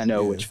I think I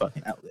know which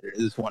fucking outlet it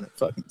is. One of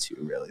fucking two,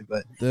 really,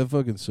 but That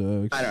fucking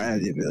sucks. I don't have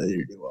the ability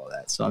to do all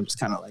that, so I'm just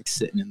kind of like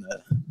sitting in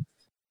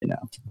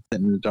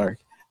the dark.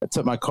 I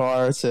took my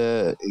car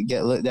to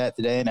get looked at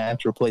today, and I have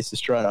to replace the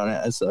strut on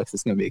it. That sucks.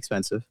 It's gonna be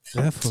expensive.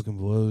 That fucking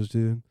blows,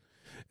 dude.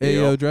 Hey,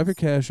 yo, drop your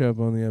cash app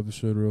on the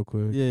episode real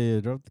quick.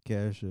 Yeah, drop the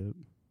cash up.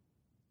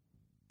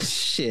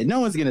 Shit, no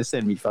one's gonna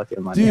send me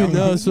fucking money. Dude,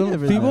 no, You some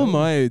never people know.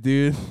 might,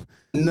 dude.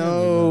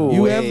 No,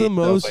 You way. have the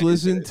most Nobody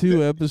listened did it.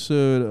 to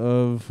episode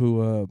of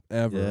Who Up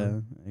ever.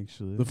 Yeah,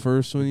 actually. The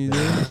first one you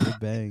did? Big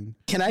bang.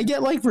 Can I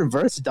get like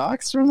reverse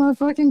docs from my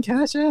fucking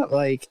cash app?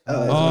 Like,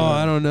 Oh,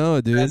 I don't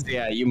know, dude.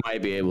 Yeah, you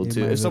might be able You to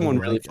might if someone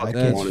be able really to. I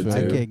fucking That's wanted fair.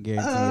 I to. can't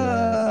guarantee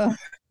that.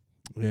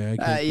 Yeah,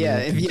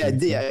 I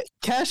can't yeah.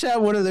 Cash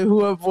out one of the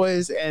Who Up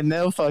boys, and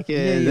they'll fucking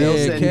Yeah,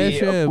 send me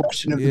Cash a App.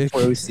 portion of Yeah. the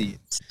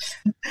proceeds.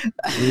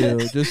 Yeah,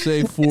 just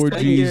say for It's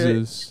like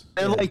Jesus.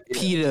 They're like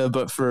PETA,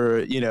 but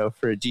for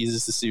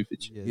Jesus the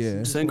Supage.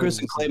 Yeah. Send Chris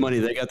and Clay money.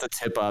 They got the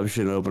tip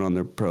option open on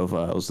their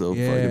profiles. They'll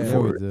Yeah. fucking Yeah, Yeah,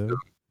 forward. we do.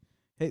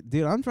 Hey,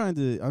 dude, I'm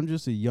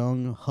just a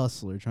young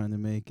hustler trying to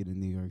make it in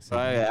New York City.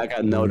 I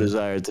got no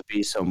desire to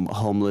be some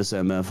homeless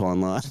MF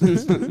online,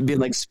 being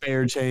like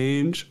spare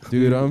change.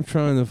 Dude, I'm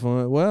trying to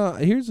find. Well,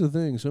 here's the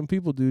thing. Some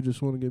people do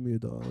just want to give me $1,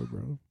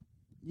 bro.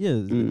 Yeah,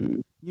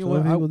 Mm. you know Some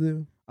what? people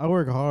do. I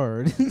work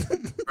hard.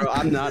 Bro,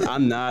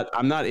 I'm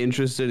not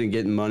interested in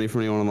getting money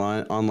from anyone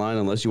online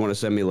unless you want to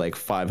send me like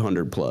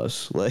 500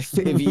 plus. Like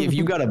if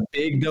you got a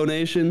big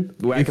donation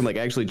where I can like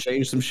actually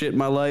change some shit in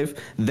my life,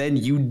 then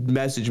you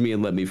message me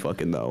and let me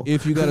fucking know.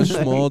 If you got a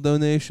small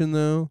donation,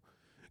 though,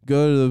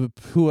 go to the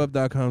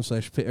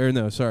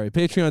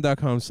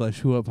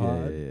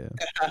patreon.com/whouppod.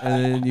 yeah.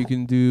 And then you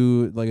can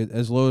do like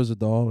as low as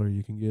 $1.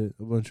 You can get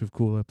a bunch of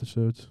cool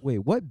episodes. Wait,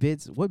 what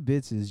bits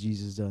has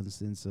Jesus done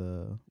since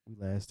we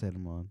last had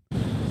him on?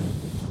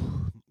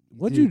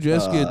 What'd you Dude,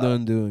 just get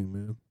done doing,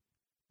 man?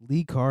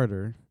 Lee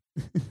Carter.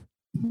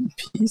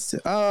 Peace.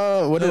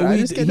 What did No, I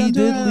just get he done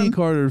did doing? Lee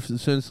Carter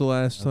since the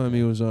last time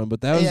he was on,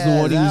 but that was the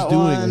Yeah, one he was that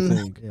doing, one. I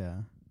think. Yeah.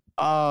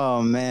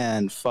 Oh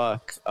man,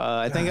 fuck.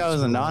 I think I was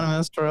Gosh,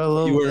 anonymous for a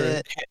little You were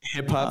bit.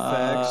 hip hop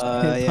facts.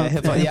 Yeah,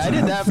 hip-hop. Yeah, I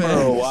did that for a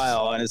Facts. while.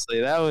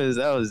 Honestly, that was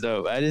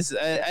dope. I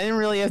didn't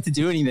really have to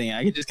do anything.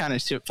 I could just kind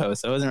of shit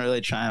post. I wasn't really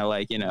trying to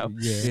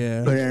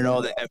Yeah. put in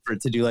all the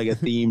effort to do like a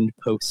themed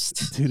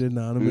post. Dude,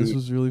 Anonymous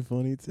was really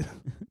funny, too.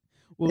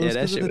 Well, Yeah, it's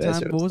that 'cause shit- of the that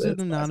time. shit What was was it?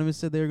 lit. Anonymous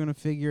said they were gonna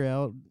figure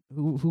out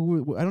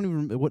who I don't even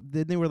remember what.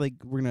 Then they were like,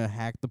 we're gonna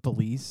hack the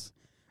police.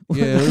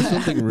 Yeah, it was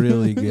something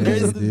really gay,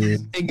 There's-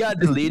 dude. It got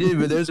deleted,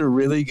 but there's a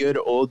really good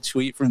old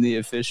tweet from the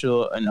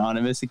official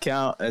anonymous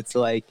account. It's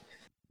like,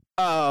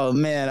 oh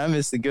man, I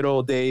miss the good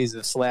old days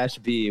of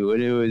 /B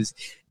when it was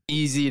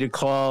easy to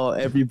call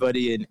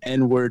everybody an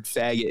N-word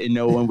faggot and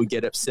no one would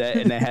get upset.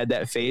 And they had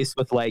that face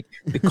with like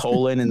the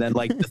colon and then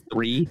like the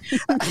 3.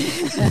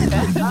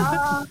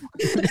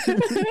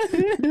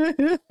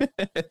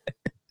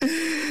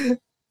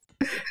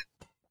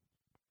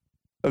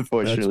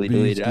 Unfortunately,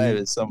 That's beast, deleted. I have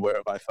dude. it somewhere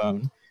on my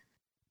phone.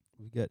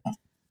 We got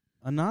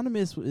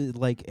Anonymous.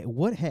 Like,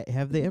 what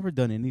have they ever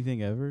done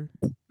anything ever?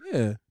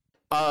 Yeah.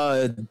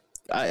 I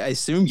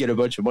assume get a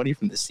bunch of money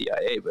from the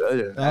CIA, but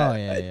other than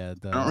that, yeah.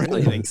 I don't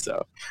really think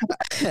so. I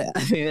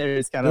think they're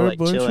just kind They're of a like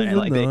bunch chilling, of and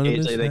like they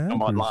anonymous occasionally they come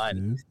hackers,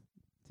 online.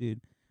 dude.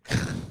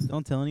 Dude,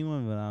 don't tell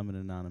anyone, but I'm an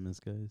anonymous,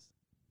 guys.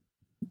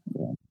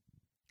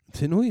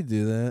 Didn't we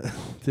do that?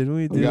 Didn't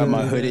we do I got that?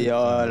 my hoodie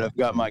on. I've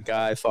got my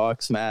Guy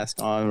Fawkes mask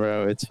on,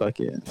 bro. It's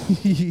fucking.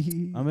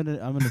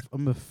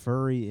 I'm a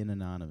furry in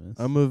anonymous.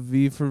 I'm a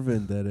V for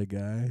Vendetta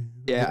guy.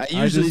 Yeah,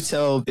 I usually just-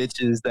 tell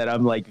bitches that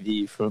I'm like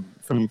V from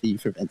V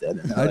for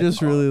Vendetta. and I like,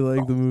 just oh, really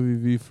like the movie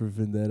V for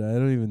Vendetta. I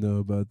don't even know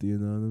about the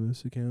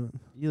anonymous account.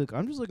 You look.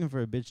 I'm just looking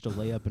for a bitch to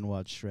lay up and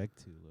watch Shrek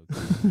 2.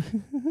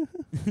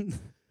 Look.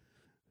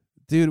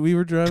 Dude, we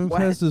were driving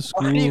past the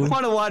school. Why do you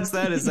want to watch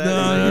that? Is that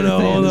No,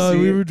 hold on.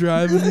 We were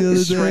driving the other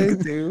Shrek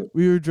day. 2.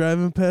 We were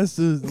driving past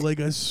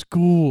a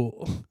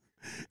school,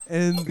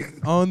 and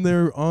on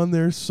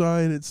their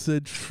sign it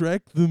said Shrek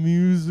the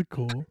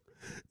Musical,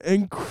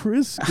 and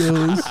Chris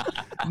goes,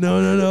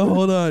 no,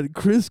 hold on.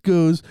 Chris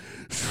goes,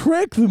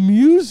 Shrek the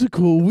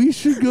Musical. We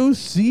should go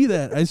see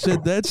that. I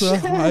said that's a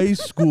high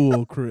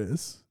school,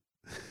 Chris.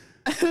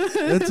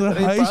 That's a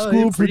They high probably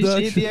school appreciate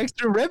production the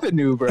extra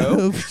revenue, bro.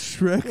 of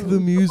Shrek the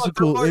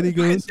musical, and he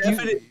goes,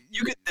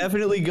 You could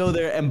definitely go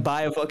there and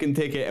buy a fucking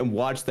ticket and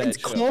watch that It's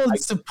show. called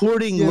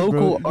supporting Yeah,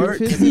 local bro, you're art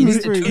pissing me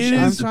for-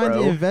 institutions, I'm trying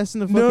bro. to invest in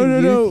the fucking "No, no,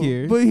 youth no!"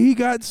 here. But he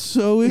got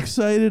so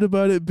excited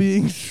about it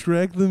being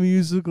Shrek the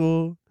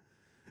musical.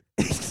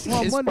 Well,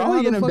 I'm It's wondering probably how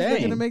the gonna fuck they're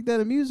bang. gonna make that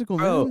a musical,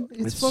 Bro, man.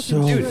 It's it's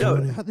fucking so Dude, no.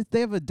 funny. How did they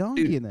have a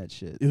donkey Dude. in that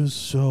shit? It was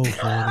so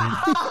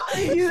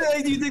funny. you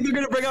think they're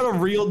gonna bring out a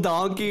real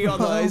donkey on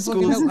the high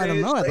school I stage?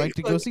 don't know. I'd like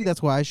to go fucking- see.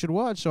 That's why I should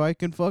watch, so I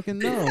can fucking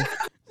know.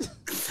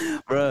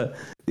 Bruh,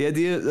 the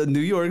idea of a New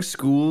York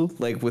school,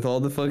 like with all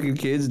the fucking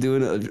kids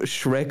doing a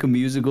Shrek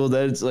musical,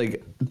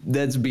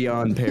 that's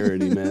beyond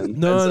parody, man.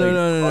 No, That's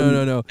no,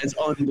 like no. It's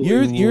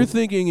unbelievable. You're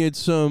thinking it's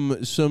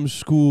some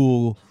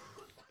school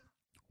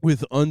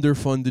with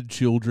underfunded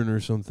children or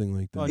something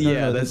like that. Oh, no,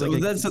 Yeah, no, that's it's like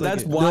a- that's it's like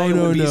that's a- why No,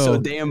 it would be no, so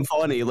no. damn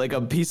funny, like a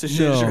piece of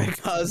shit No,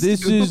 Shrek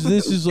costume.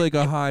 this is like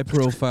a high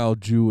profile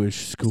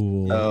Jewish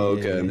school. Oh,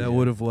 okay. That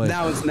would have like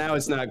now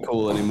it's not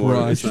cool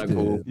anymore. It's not crushed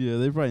cool. it. Yeah,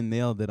 they probably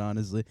nailed it.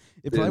 Honestly,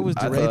 it Dude, probably was.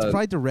 I It's thought-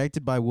 probably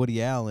directed by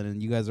Woody Allen,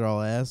 and you guys are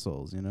all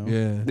assholes. You know.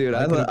 Yeah. Dude,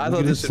 I could've- thought we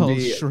could've this would sold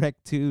be Shrek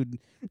 2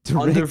 directed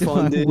by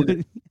underfunded.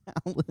 Woody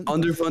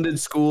Allen. underfunded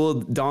school.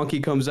 Donkey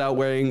comes out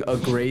wearing a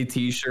gray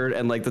T-shirt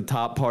and like the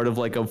top part of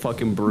like a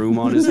fucking broom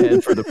on his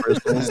head for the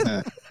first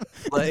one.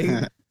 Like,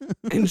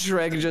 and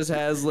Shrek just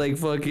has like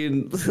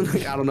fucking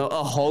like, I don't know,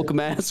 a Hulk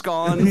mask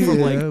on from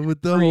Yeah, like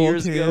with the 3 Hulk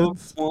years ago.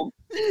 hands. Well,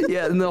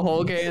 yeah, and the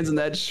Hulk hands and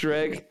that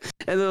Shrek,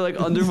 and they're like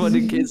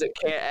underfunded kids that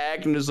can't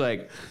act and just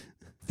like,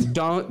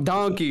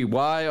 Donkey,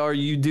 why are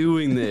you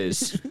doing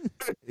this?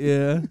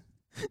 Yeah.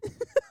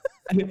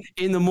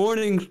 In the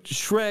morning,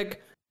 Shrek,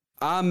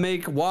 I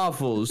make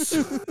waffles.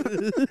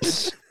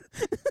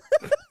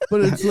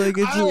 But it's like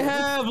I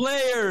have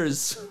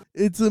layers.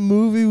 it's a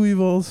movie we've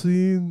all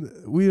seen.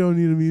 We don't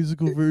need a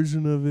musical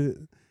version of it.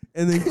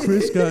 And then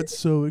Chris got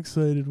so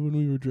excited when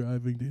we were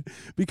driving, dude,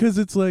 because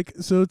it's like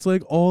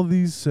all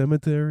these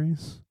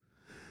cemeteries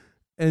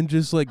and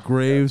just like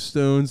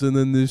gravestones, and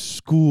then this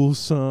school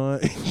sign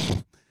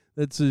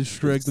that says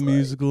Shrek the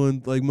musical.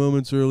 And like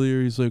moments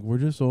earlier, he's like, "We're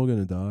just all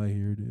gonna die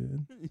here,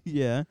 dude."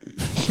 Yeah,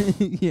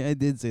 yeah, I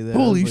did say that.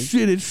 Holy I was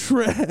shit, it's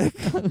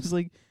Shrek!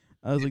 like,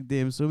 I was like,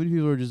 damn, so many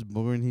people are just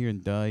born here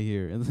and die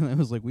here. And then I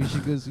was like, we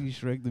should go see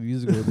Shrek the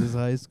musical at this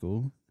high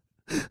school.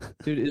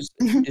 Dude, is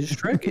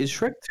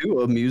Shrek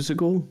 2 a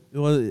musical?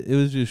 It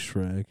was just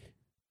Shrek.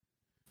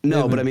 No,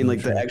 haven't but I mean done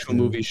like the Shrek actual 2.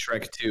 movie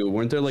Shrek 2.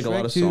 Weren't there like a Shrek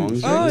lot of 2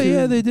 songs? Shrek Oh 2.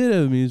 yeah, they did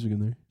have music in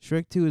there.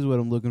 Shrek 2 is what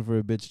I'm looking for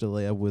a bitch to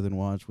lay up with and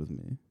watch with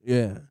me.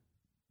 Yeah.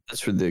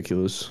 That's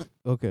ridiculous.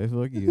 Okay,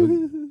 fuck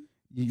you.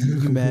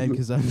 You mad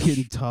because I'm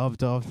getting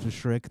topped off to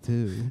Shrek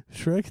 2?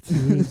 Shrek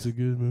 2 is a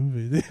good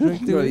movie. Shrek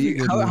 2 Bro, is a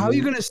good how are movie.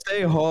 you gonna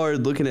stay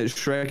hard looking at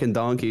Shrek and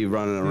Donkey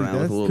running around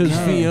with that's a little? Because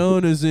No.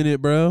 Fiona's in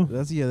it, bro.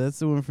 That's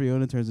the one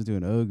Fiona turns into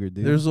an ogre,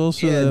 dude. There's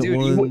also Yeah, that dude,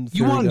 one. you want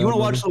fairy to godmother.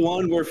 watch the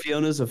one where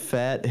Fiona's a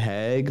fat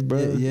hag, bro?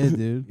 yeah,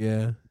 dude.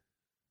 Yeah,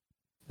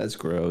 That's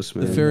gross,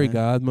 man. the fairy man.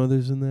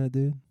 godmother's in that,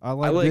 dude. I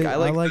like like- big, I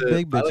like the-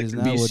 big I like bitches. the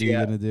Now what are you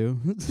BCL. gonna do?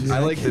 I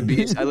like the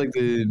beast. I like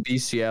the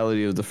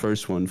bestiality of the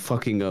first one,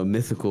 fucking a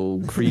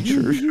mythical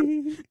creature,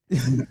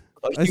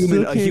 I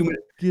still a can't human.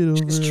 get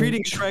over It's it.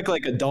 treating Shrek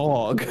like a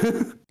dog.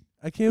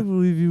 I can't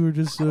believe you were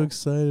just so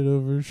excited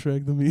over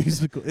Shrek the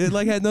musical. It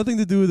like had nothing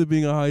to do with it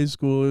being a high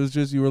school. It was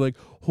just you were like,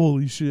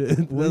 "Holy shit!"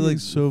 That's like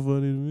so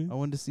funny to me. I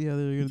wanted to see how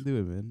they were gonna do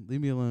it, man. Leave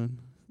me alone.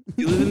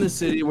 You live in the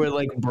city where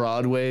like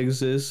Broadway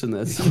exists, and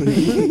that's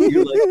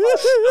you're like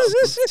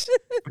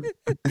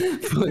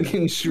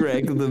fucking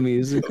Shrek the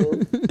musical.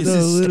 This No,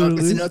 is stuck.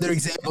 literally. It's another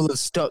example of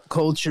stuck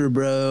culture,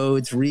 bro.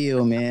 It's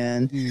real,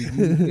 man. Dude,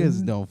 you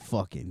guys don't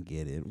fucking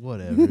get it.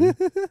 Whatever.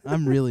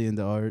 I'm really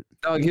into art.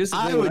 Dog, here's the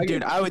I thing, when would,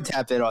 dude. I would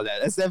tap in on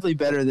that. That's definitely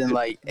better than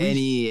like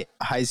any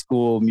high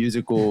school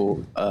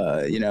musical,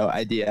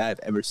 idea I've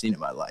ever seen in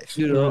my life.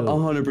 Dude,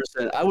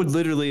 100%. I would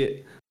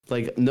literally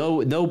like no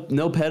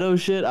pedo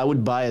shit. I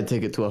would buy a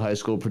ticket to a high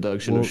school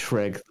production Well, of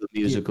Shrek the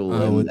musical.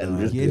 I would not.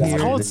 just Get do here.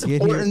 that. How Get it's here.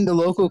 supporting the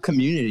local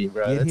community,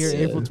 bro. Get That's here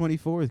it. April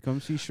 24th.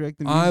 Come see Shrek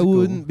the musical. I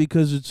wouldn't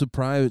because it's a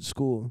private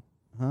school.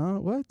 Huh?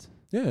 What?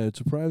 Yeah, it's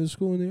a private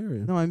school in the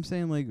area. No, I'm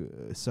saying like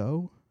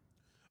so.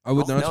 I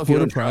would Oh, not no, if support you a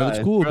don't private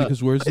try. school Bruh.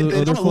 because where's They the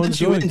other don't let funds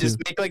you going in. to? Just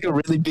make like a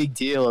really big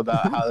deal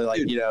about how they're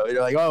like,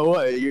 they're like, oh,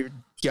 what? You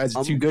guys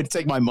are too good to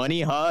take my money,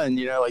 huh? And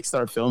like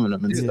start filming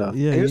them and stuff.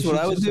 Yeah. Here's you what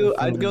should I would just do.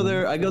 start I'd go filming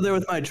there. I'd go there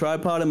with my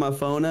tripod and my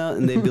phone out,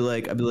 and they'd be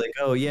like, I'd be like,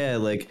 oh yeah,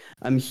 like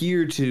I'm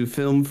here to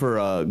film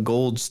for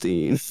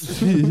Goldstein.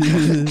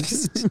 I'd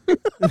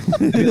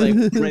be like,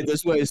 right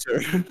this way,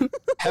 sir.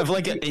 Have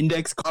like an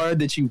index card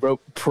that you wrote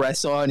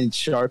press on in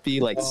Sharpie,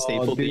 like Oh,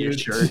 stapled to your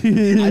dude. shirt.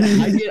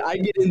 I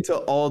get into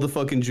all the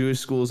fucking Jewish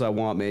schools I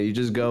want, man. You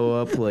just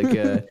go up like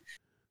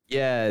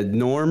yeah,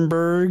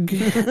 Nuremberg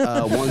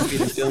wants me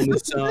to film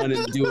his son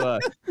and do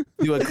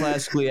a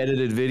classically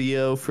edited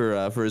video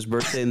for his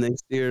birthday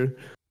next year.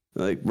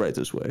 Like right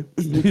this way.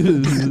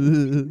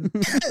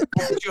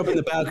 I'll put you up in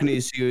the balcony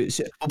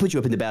I'll put you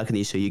up in the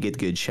balcony so you get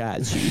good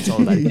shots. It's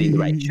all about getting the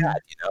right shot,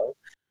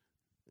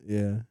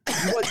 Yeah.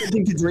 You want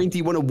something to drink? Do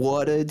you want a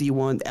water? Do you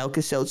want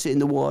Alka-Seltzer in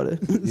the water?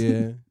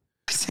 Yeah.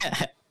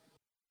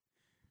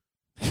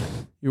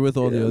 You're with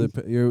all the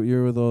other.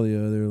 You're with all the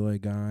other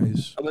like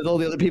guys. I'm with all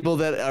the other people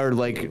that are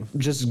like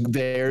just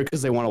there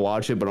because they want to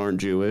watch it but aren't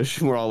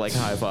Jewish. We're all like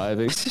high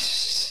fiving.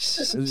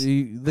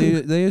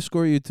 They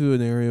escort you to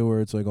an area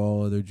where it's like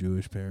all other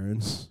Jewish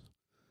parents.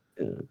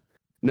 Yeah.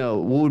 No,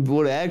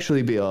 would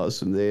actually be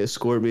awesome. They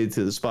escort me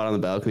to the spot on the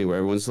balcony where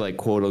everyone's like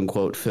quote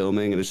unquote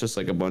filming, and it's just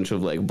like a bunch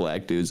of like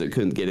black dudes that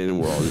couldn't get in, and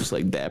we're all just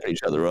like dapping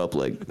each other up.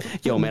 Like,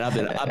 yo, man, I've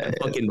been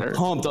fucking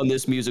pumped on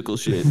this musical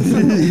shit.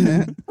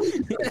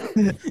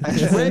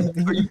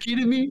 Shrek, are you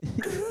kidding me?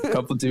 A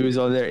couple dudes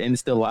on their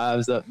Insta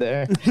lives up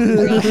there.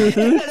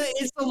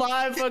 It's the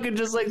live fucking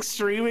just like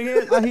streaming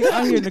it.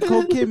 I hear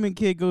Nicole Kidman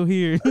can't go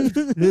here.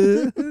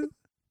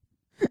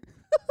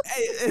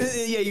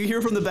 Hey, yeah, you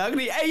hear from the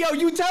balcony. Hey, yo,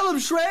 you tell him,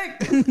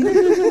 Shrek.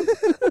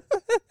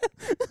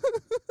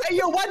 Hey,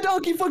 yo, why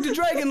Donkey fucked a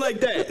dragon like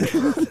that?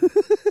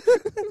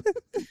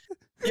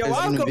 Yo, There's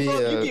I'll gonna come be from.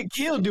 a- You get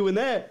killed doing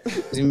that.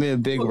 There's gonna be a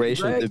big Fucking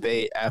racial drag.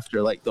 debate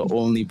after like the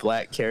only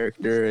black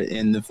character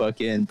in the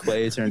fucking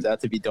play turns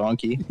out to be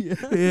Donkey.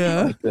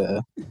 Yeah.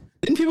 Like,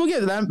 didn't people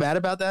get that mad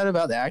about that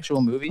about the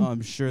actual movie?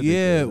 I'm sure.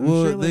 Yeah, did. I'm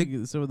well, sure, like,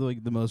 some of the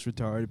the most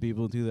retarded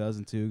people in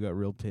 2002 got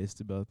real pissed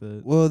about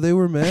that. Well, they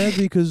were mad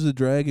because the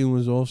dragon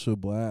was also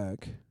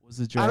black. Was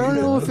the I dragon don't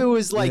know black? if it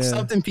was like Yeah.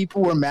 something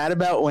people were mad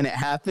about when it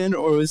happened,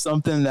 or it was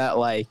something that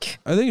like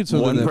I think it's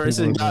something one that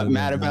person people are got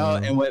mad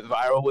about and went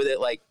viral with it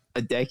like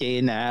a decade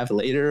and a half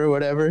later or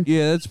whatever.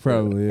 Yeah, that's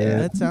probably Yeah. it.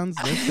 That sounds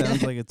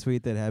like a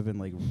tweet that happened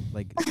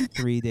like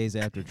 3 days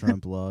after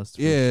Trump lost.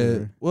 For Yeah.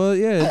 sure. Well,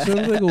 yeah, it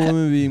sounds like a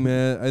woman being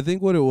mad. I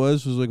think what it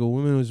was like a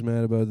woman was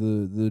mad about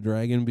the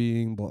dragon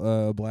being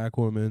a black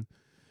woman.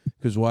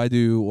 Because why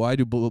do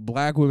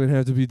black women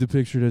have to be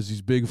depicted as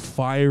these big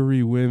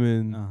fiery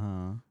women?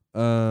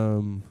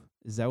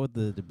 Is that what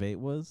the debate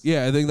was?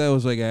 Yeah, I think that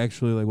was like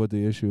actually like what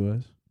the issue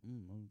was.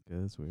 Okay,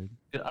 that's weird.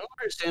 Dude, I don't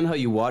understand how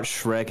you watch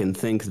Shrek and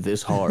think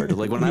this hard.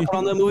 Like when I put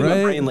on that movie, Right?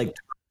 my brain like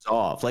turns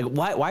off. Like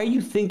why are you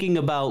thinking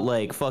about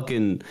like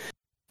fucking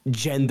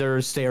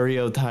gender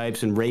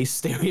stereotypes and race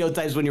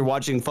stereotypes when you're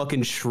watching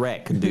fucking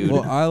Shrek, dude?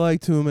 Well, I like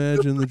to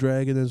imagine the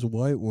dragon as a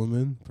white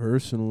woman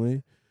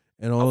personally,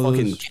 and all A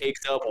fucking those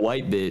caked up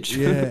white bitch.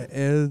 yeah,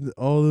 and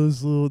all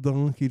those little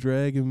donkey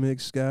dragon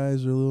mixed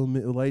guys are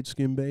little light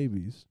skinned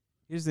babies.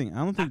 Here's the thing. I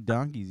don't think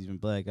Donkey's even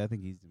black. I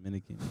think he's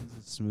Dominican.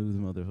 He's a smooth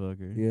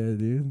motherfucker. Yeah,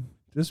 dude.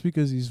 Just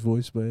because he's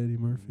voiced by Eddie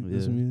Murphy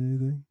doesn't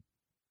mean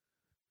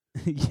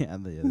anything. yeah,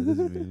 that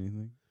doesn't mean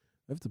anything.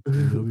 I have to pee.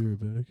 I'll be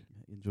right back.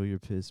 Enjoy your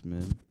piss,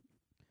 man.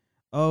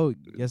 Oh,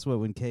 guess what?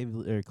 When Clay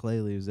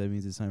leaves, that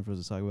means it's time for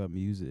us to talk about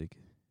music.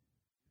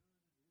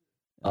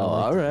 Oh,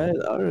 all right.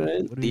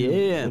 What have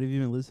you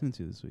been listening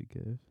to this week,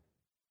 Kev?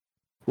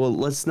 Well,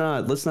 let's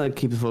not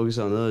keep the focus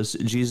on those.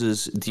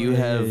 Jesus, do you Yeah,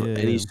 have yeah,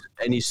 yeah.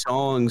 any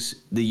songs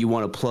that you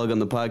want to plug on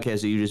the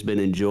podcast that you've just been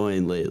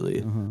enjoying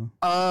lately?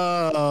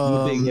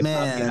 Oh big hip-hop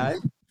guy?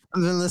 man,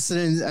 I've been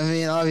listening. I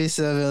mean,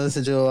 obviously, I've been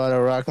listening to a lot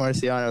of Rock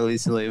Marciano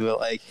recently, but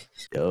like,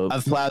 Dope.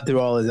 I've plowed through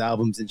all his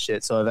albums and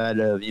shit, so I've had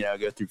to,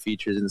 go through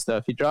features and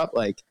stuff. He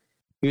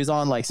was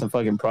on like some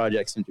fucking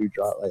projects and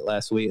dropped like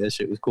last week. That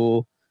shit was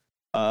cool.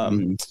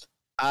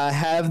 I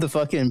have the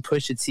fucking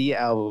Pusha T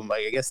album.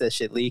 Like, I guess that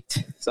shit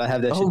leaked, so I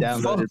have that shit Oh,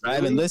 downloaded. fuck, But I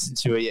haven't really? listened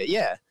to it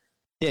yet.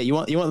 Yeah. You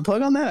want the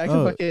plug on that? I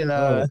can fucking.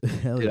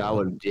 hell Dude, yeah. I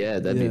would. Yeah,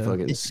 that'd be Yeah.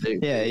 fucking sick.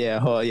 Yeah.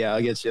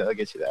 I'll get you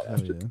that Oh,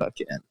 after yeah.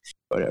 fucking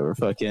whatever.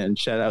 Fucking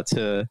shout out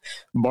to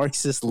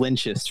Marxist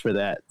Lynchist for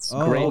that. It's a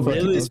Oh, great fucking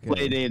really?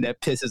 display name that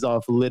pisses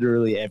off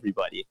literally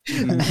everybody.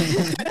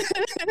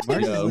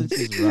 Marcus Yo. Lynch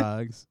just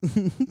rocks.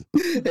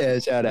 Yeah,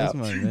 shout That's out.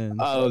 my man.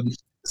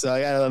 So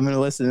I'm gonna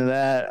listen to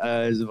that.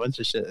 There's a bunch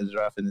of shit that's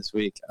dropping this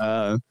week.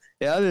 Yeah,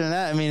 other than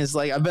that, I mean, it's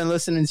like I've been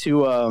listening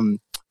to.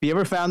 Have you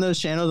ever found those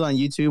channels on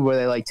YouTube where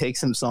they like take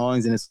some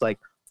songs and it's like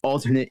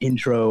alternate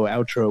intro,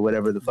 outro,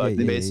 whatever the fuck? Yeah,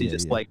 They yeah, basically yeah,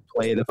 just yeah. like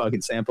play the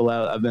fucking sample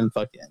out. I've been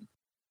fucking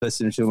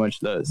listening to a bunch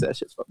of those. That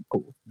shit's fucking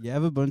cool. You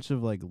have a bunch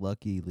of like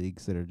lucky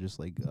leaks that are just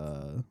like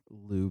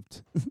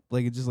looped.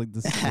 Like it's just like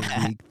this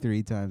leak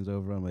 3 times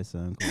over on my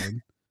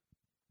SoundCloud.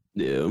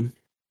 Yeah.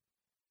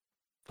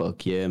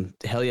 Fuck yeah.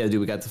 Hell yeah, dude.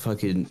 We got the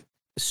fucking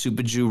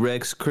Super Jew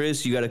Rex.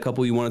 Chris, you got a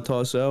couple you want to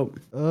toss out?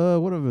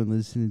 What have I been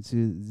listening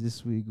to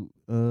this week?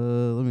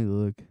 Let me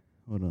look.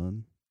 Hold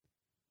on.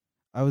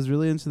 I was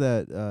really into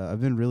that.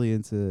 I've been really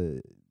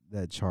into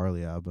that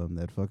Charlie album,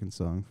 that fucking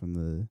song from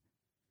the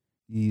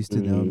You Used to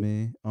Know Mhm.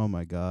 Me. Oh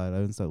my god, I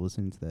haven't stopped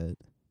listening to that.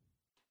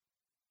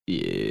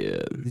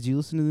 Yeah. Did you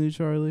listen to the new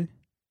Charlie?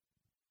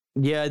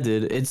 Yeah, I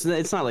did. It's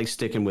not like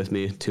sticking with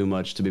me too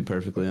much, to be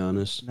perfectly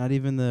honest. Not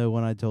even the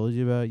one I told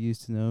you about,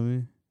 Used to Know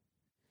Me?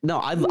 No,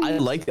 I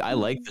like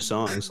the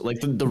songs. Like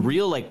the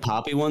real like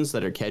poppy ones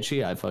that are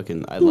catchy. I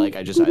like.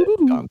 I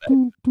haven't gone back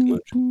too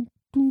much.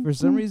 For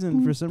some reason,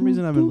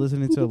 I've been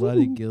listening to a lot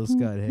of Gil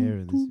Scott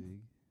Heron this week.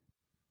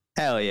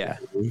 Hell yeah,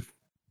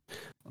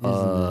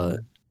 Uh,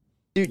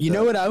 dude. You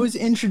know what I was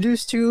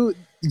introduced to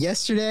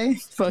yesterday,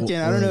 fucking,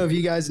 I don't know if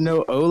you guys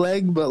know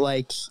Oleg, but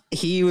like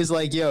he was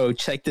like, "Yo,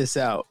 check this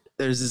out.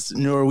 There's this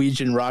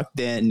Norwegian rock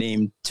band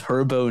named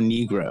Turbo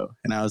Negro,"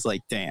 and I was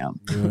like, "Damn,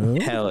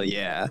 Yeah. hell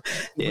yeah,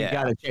 We yeah."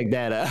 gotta check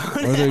that out.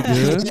 Are they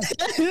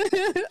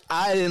good?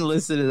 I didn't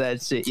listen to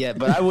that shit yet,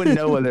 but I wouldn't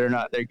know whether or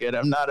not they're good.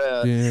 I'm not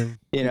a, Damn.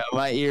 you know,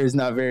 my ear is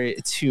not very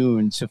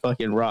attuned to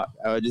fucking rock.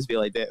 I would just be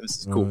like, "Damn, this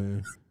is cool." Oh,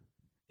 yeah.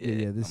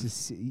 Yeah, this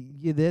is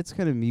that's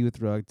kind of me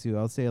with rock too.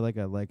 I'll say like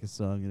I like a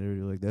song and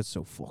everybody like that's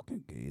so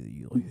fucking gay that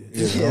you like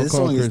it. Yeah, I'll this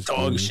call song is Chris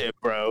dog gay. shit,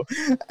 bro.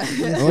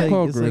 I'll like-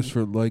 call it's Chris like-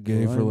 for like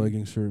gay well, for I'm-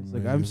 liking certain. It's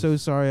like I'm so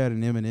sorry I had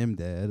an Eminem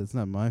dad. It's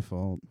not my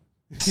fault.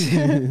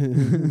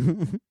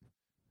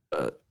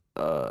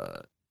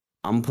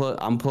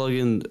 I'm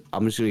plugging.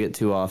 I'm just gonna get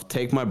two off.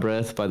 "Take My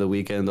Breath" by The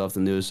Weeknd off the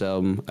newest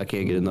album. I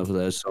can't get enough of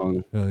that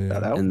song. Hell yeah.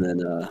 Shout out. And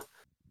then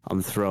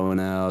I'm throwing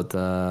out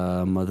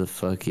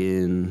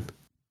motherfucking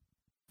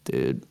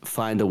dude,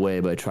 "Find a Way"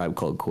 by Tribe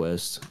Called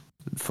Quest.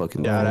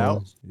 Fucking Shout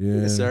out.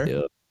 Yeah. Yes, sir.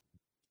 Yeah,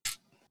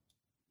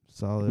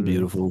 Solid.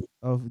 beautiful.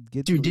 Oh,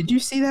 get Dude, did you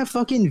see that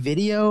fucking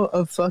video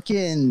of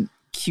fucking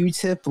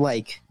Q-Tip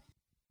like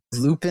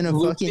looping a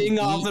Looping fucking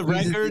off the beat?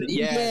 record?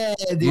 Yeah,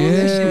 dude, Yeah.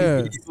 that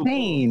shit was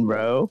insane,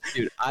 bro.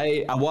 Dude,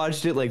 I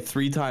watched it like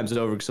 3 times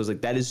over because I was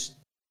like, that is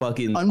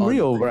fucking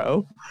Unreal,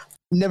 bro.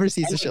 Never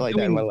seen some And shit like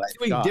that in my life.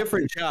 doing God.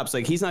 different chops.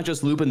 Like, he's not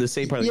just looping the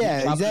same part. Yeah,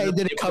 He's chopping exactly. it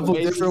Did a up couple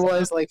ways. different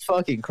ones. Like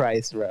fucking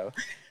Christ, bro.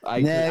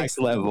 Next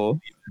level.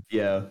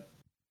 Yeah.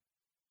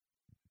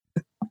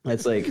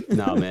 It's like,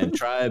 no, man.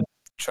 Tribe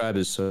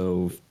is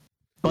so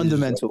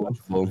Fundamental.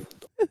 wonderful.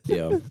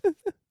 Yeah.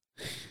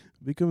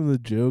 Becoming the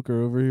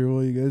Joker over here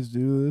while you guys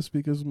do this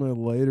because my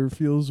lighter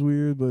feels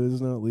weird, but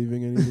it's not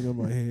leaving anything on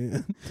my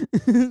hand.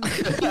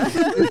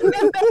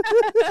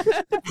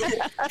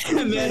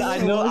 Man,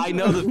 I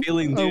know the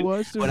feeling, I dude.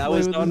 watched him When I play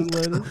was with on- his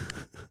lighter.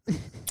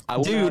 I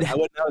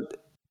went out.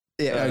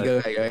 Yeah, go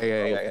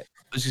ahead.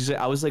 I was gonna say,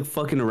 I was like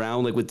fucking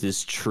around like with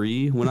this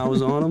tree when I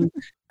was on them,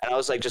 and I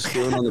was like just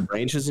feeling on the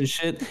branches and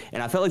shit,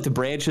 and I felt like the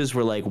branches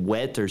were like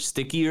wet or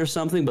sticky or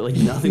something, but like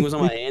nothing was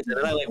on my hands. And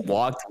then I like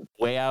walked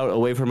way out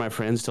away from my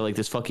friends to like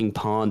this fucking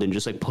pond and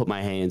just like put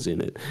my hands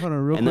in it. Hold on,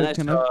 real And then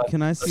quick. I saw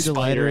Can I a see the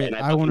spider lighter? and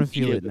I I want to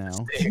fucking feel beat it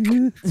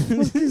it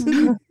with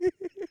now.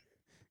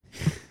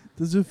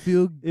 Does it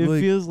feel It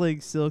like? feels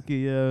like silky,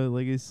 yeah.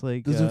 Like it's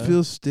like. Does it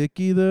feel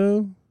sticky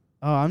though?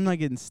 Oh, I'm not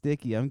getting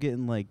sticky. I'm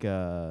getting like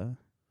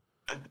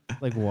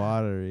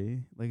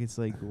watery. Like it's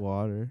like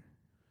water.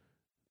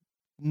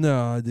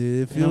 No,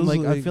 dude. It And I'm feels like,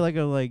 like I feel like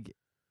I'm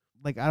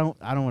like I don't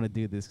want to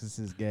do this because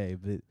this is gay,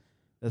 but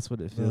that's what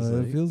it feels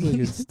like. It feels like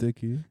it's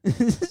sticky.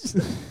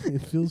 It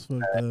feels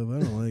fucked up. I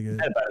don't like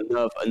it.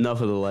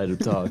 Enough of the lighter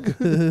talk. Put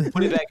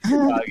it back in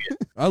your pocket.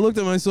 I looked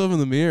at myself in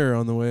the mirror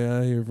on the way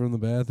out here from the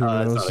bathroom. and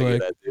I That's was not a like,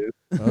 good idea.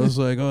 I was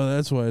like, oh,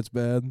 that's why it's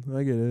bad.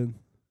 I get it.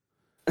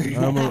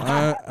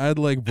 I'd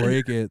like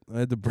break it. I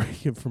had to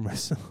break it for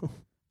myself.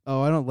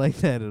 Oh, I don't like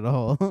that at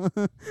all.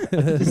 I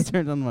just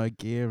turned on my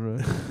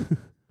camera.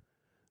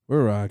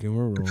 We're rocking.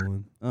 We're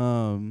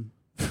rolling.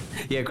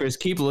 Yeah, Chris,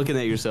 keep looking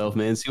at yourself,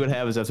 man. See what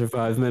happens after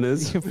 5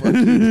 minutes. fuck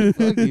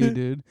you,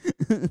 dude.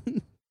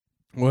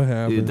 What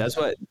happened? Dude, that's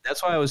why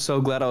I was so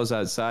glad I was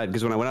outside,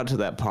 because when I went out to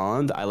that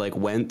pond, I like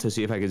went to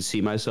see if I could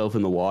see myself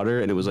in the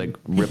water, and it was like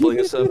rippling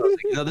and stuff. I was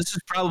like, this is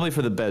probably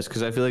for the best,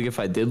 because I feel like if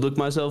I did look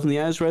myself in the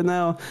eyes right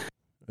now,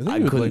 I think I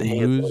you'd couldn't like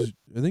handle lose.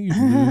 I think you'd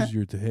lose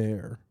your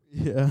hair.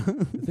 Yeah.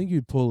 I think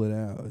you'd pull it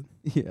out.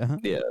 Yeah.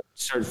 yeah,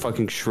 start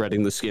fucking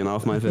shredding the skin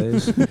off my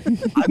face.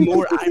 I'm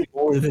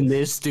more than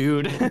this,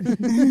 dude.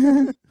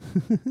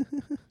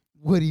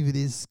 What even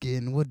is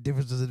skin? What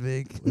difference does it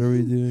make? What are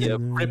we doing? Yeah,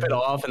 now? rip it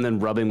off and then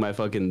rubbing my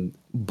fucking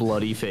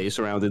bloody face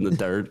around in the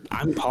dirt.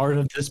 I'm part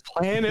of this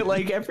planet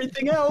like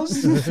everything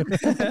else.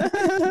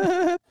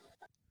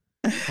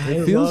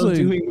 It feels like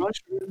doing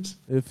mushrooms.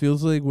 it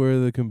feels like where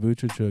the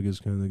kombucha chug is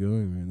kind of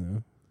going right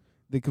now.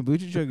 The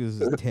kombucha chug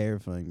is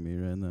terrifying me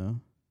right now.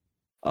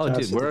 Oh,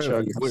 That's dude, what the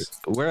chug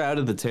is. we're out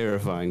of the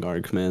terrifying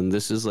arc, man.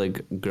 This is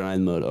like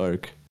grind mode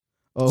arc.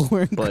 Oh,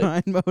 we're in But-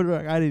 grind mode.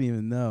 I didn't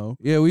even know.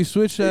 Yeah, we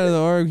switched out of the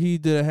ARG. He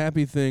did a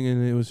happy thing,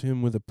 and it was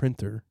him with a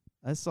printer.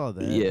 I saw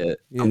that. Yeah,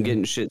 Yeah. I'm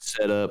getting shit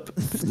set up.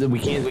 we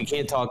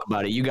can't talk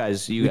about it. You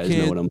guys know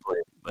can't- what I'm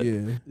playing. But,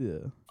 Yeah.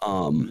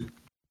 Yeah.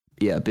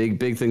 yeah,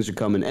 big things are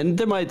coming, and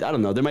there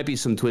might be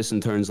some twists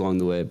and turns along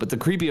the way. But the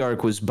creepy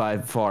arc was by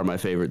far my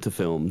favorite to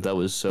film. That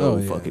was so Oh,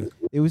 yeah. fucking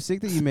It was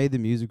sick that you made the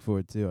music for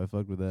it too. I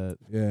fucked with that.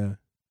 Yeah.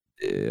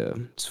 yeah,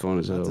 it's fun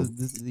as hell.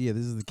 This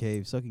is the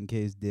cave. Sucking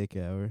cave's dick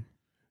hour.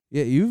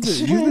 Yeah, you've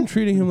been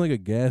treating him like a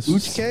guest.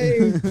 Ooch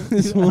Cave.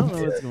 This I don't whole-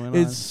 know what's going on.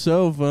 It's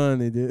so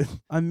funny, dude.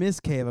 I miss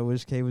Cave. I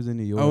wish Cave was in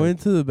New York. I went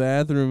to the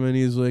bathroom and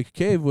he's like,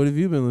 "Cave, what have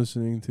you been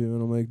listening to?" And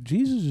I'm like,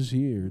 "Jesus is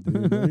here,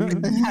 dude." What are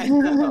you-" I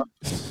know.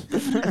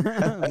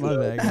 My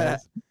bad,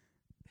 guys.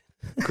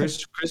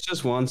 Chris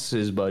just wants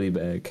his buddy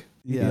back.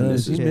 Yeah, He I does.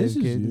 miss He Cave.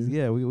 misses Cave. you.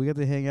 Yeah, we got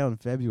to hang out in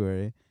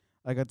February.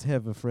 I got to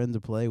have a friend to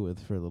play with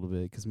for a little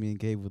bit because me and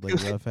Cave would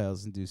like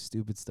roughhouse and do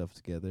stupid stuff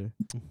together.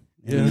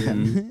 Yeah.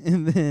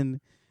 and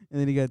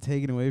then he got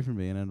taken away from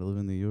me and I had to live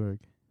in New York.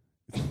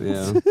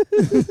 Yeah.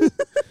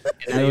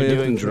 Now Now we you're have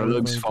doing to try to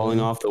drugs, find falling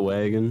out. off the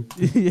wagon.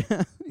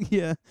 Yeah,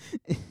 yeah,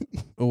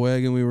 A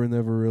wagon we were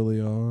never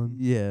really on.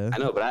 yeah. I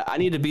know, but I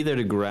need to be there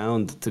to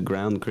ground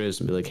Chris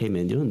and be like, hey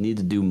man, you don't need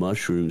to do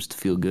mushrooms to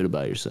feel good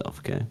about yourself,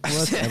 okay?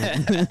 Well,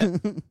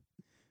 that's-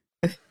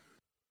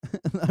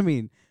 I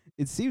mean,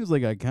 it seems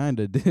like I kind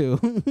of do.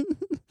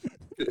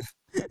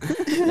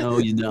 No,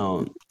 you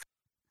don't.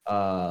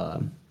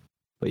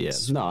 But yeah,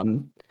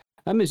 no,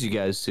 I miss you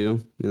guys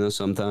too. You know,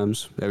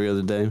 sometimes every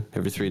other day,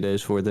 every 3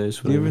 days, 4 days.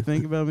 Do you ever Whatever.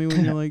 think about me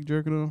when you're like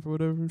jerking off or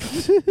whatever?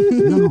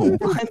 No.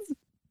 What?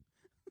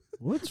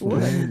 What's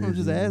What? wrong? I'm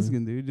just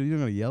asking, dude. You're not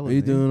gonna yell at Are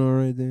you me. doing all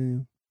right,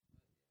 Daniel?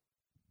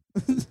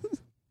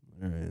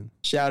 All right.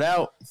 Shout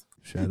out.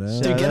 Shout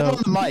out. Dude, Shout get him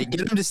out. on the mic.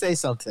 Get him to say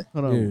something.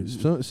 Hold Here, on.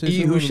 say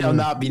He something who on shall the-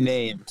 not be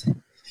named.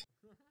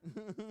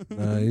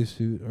 Nice.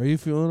 Are you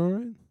feeling all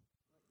right?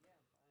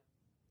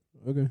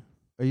 Okay.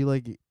 Are you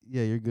like?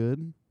 Yeah, you're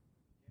good.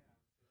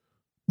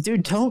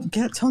 Dude, tell him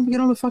to get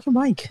on the fucking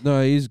mic.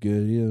 No, he's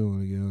good. He doesn't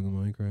want to get on the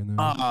mic right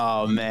now.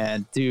 Oh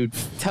man, dude,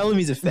 tell him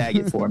he's a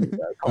faggot for me. Bro.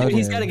 Come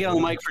He's Okay. got to get on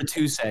the mic for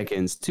 2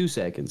 seconds. 2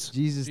 seconds.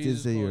 Jesus did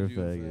Jesus say you're a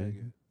called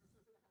you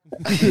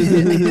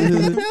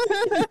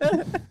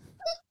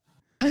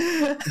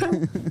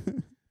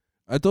faggot.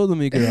 I told him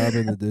he could hop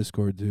in the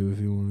Discord too if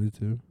he wanted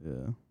to.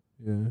 Yeah.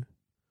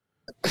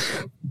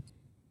 Yeah.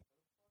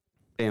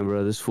 Damn,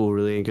 bro, this fool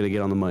really ain't gonna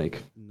get on the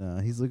mic.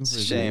 Nah, he's looking for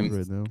a Shame. vape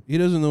right now. He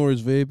doesn't know where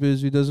his vape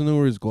is. He doesn't know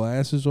where his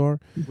glasses are.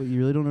 Wait, you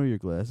really don't know where your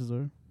glasses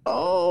are?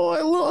 Oh,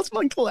 I lost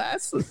my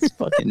glasses.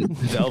 Fucking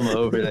Velma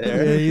over Yeah,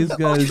 there. he's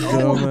got his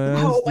dumb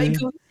ass. dude.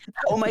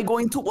 How am I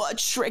going to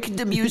watch Shrek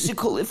the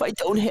Musical if I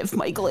don't have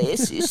my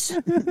glasses?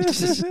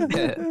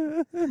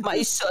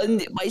 My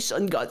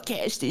son got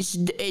cast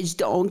as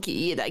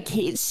Donkey, and I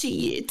can't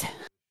see it.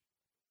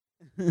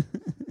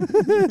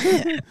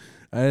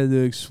 I had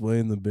to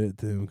explain the bit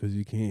to him because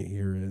you can't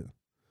hear it.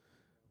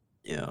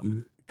 Yeah.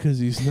 Because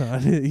he's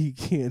not. He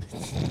can't.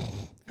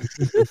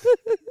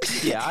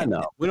 Yeah, I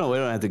know. We don't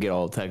have to get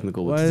all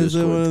technical with Why the is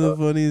that one of the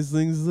Discord. funniest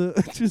things? Though?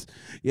 I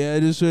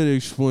just had to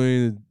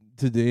explain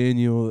to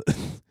Daniel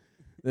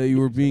that you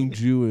were being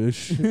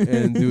Jewish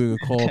and doing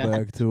a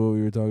callback to what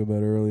we were talking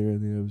about earlier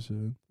in the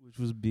episode. Which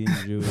was being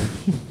Jewish.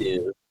 Yeah.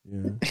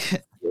 Yeah.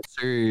 Yes,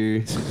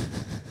 sir.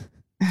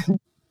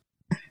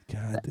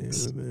 God damn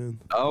it, man.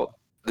 Oh,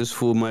 this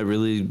fool might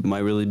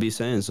really be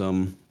saying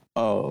something.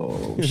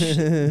 Oh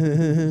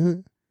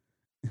shit.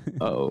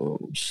 Oh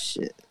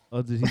shit.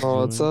 Oh, did he?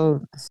 Oh, what's join?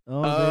 up?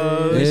 Oh,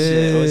 Oh there-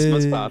 shit.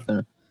 What's Hey.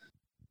 popping?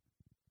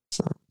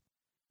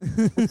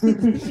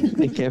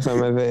 I can't find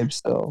my vape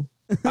still.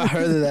 I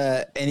heard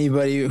that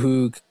anybody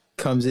who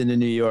comes into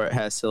New York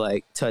has to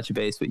like touch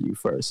base with you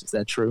first. Is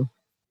that true?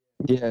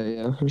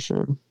 Yeah, for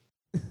sure.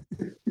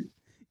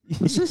 You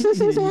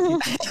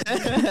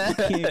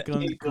can't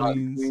come to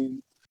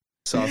Queens.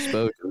 Soft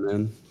spoken,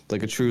 man.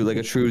 Like a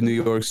true New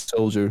York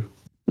soldier.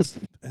 I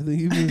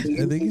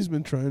think he's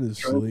been trying to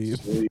sleep.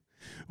 This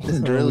while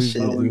drill we've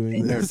shit. been doing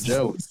Ain't no this.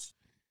 jokes.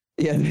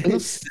 Yeah.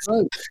 God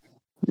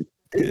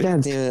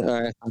damn it.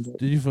 All right. I found it.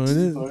 Did you find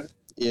it?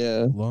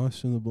 Yeah.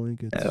 Lost in the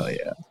blankets. Hell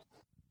yeah.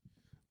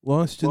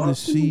 Lost in the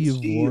sea of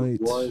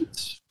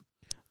white.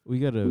 We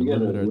gotta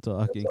limit our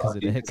talking because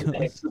it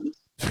echoes.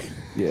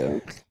 Yeah.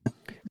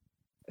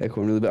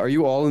 Echoing really bad. Are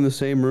you all in the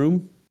same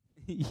room?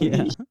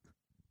 Yeah.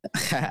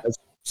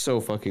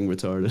 So fucking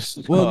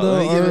retarded. Well, Oh,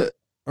 let me give no, it-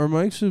 our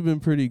mics have been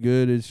pretty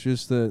good. It's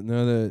just that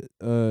now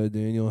that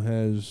Daniel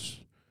has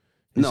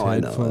his No, I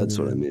know. headphone That's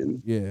what I in,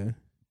 mean. Yeah,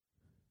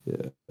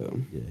 Yeah.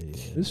 Yeah.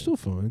 it's still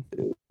fine.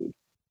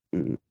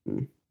 Mm-mm.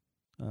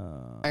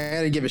 I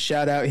gotta give a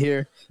shout out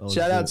here. Oh,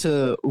 Shout out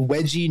to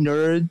Wedgie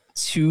Nerd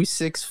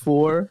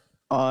 264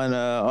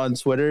 on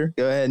Twitter.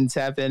 Go ahead and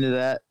tap into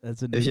that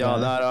that's a new if y'all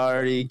guy. not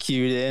already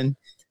queued in.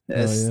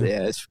 That's, yeah.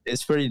 yeah,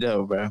 it's pretty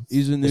dope, bro.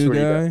 He's a new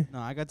pretty guy. No,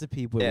 I got to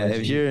peep with Yeah, Wedgie.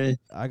 if you're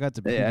I got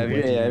to peep yeah, with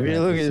if Wedgie you're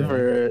in looking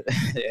episode.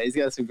 for yeah, he's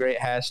got some great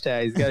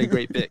hashtags. He's got a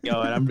great bit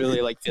going. I'm really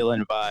like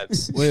feeling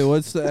vibes. Wait,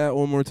 what's the at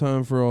one more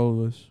time for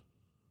all of us?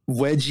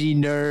 Wedgie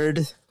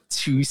Nerd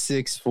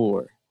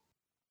 264.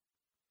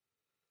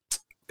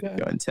 Go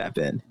and tap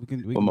in. we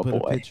can Oh, can my put a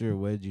boy. picture of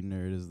Wedgie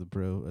Nerd as the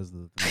pro as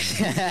the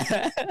thing.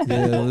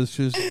 Yeah, let's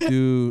just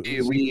do.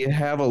 Dude, we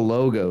have a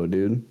logo,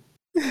 dude.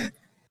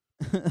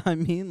 I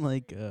mean,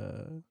 like,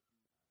 for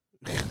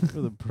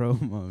the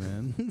promo,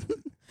 man.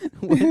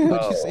 What'd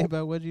you say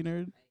about Wedgie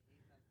Nerd?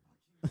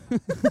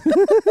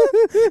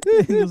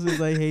 Daniel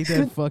says, "I hate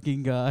that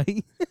fucking guy."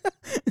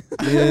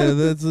 Yeah,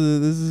 this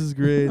is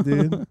great,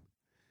 dude.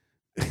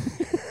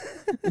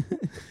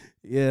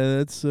 Yeah,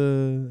 that's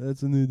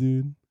a new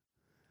dude.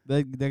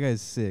 That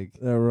guy's sick.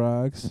 That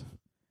rocks.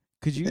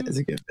 Could you? That's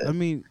a good bit. I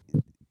mean,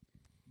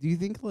 do you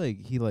think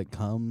like he like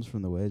comes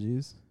from the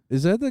wedgies?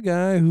 Is that the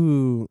guy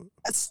who?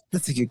 That's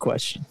a good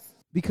question.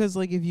 Because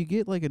like if you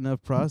get like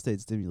enough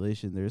prostate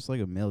stimulation, there's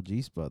like a male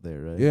G spot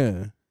there, right?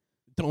 Yeah.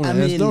 Don't I ask.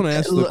 mean, Don't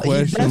ask the look, he's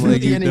question definitely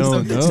like you getting don't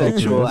something know.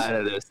 sexual Chris. out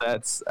of this.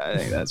 I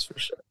think that's for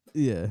sure.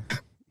 Yeah.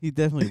 He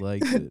definitely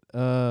likes it.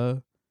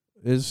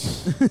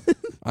 Is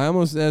I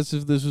almost asked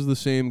if this was the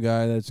same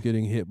guy that's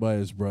getting hit by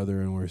his brother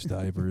and wears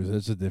diapers.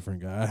 That's a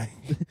different guy.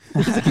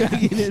 the guy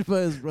getting hit by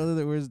his brother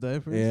that wears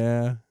diapers.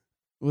 Yeah.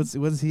 What's Oh,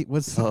 what's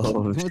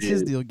his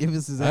shit. deal? Give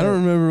us his. I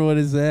don't remember what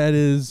his ad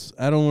is.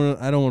 I don't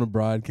want to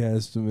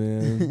broadcast him,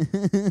 man.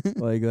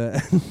 Like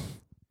that.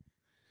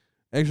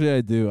 Actually,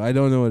 I do. I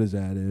don't know what his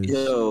ad is.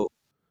 Yo,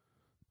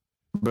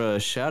 bro,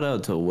 shout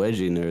out to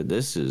Wedgie Nerd.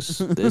 This is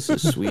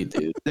sweet,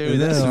 dude. Dude,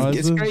 Yeah, that's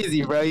it's awesome.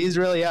 crazy, bro. He's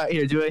really out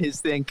here doing his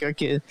thing,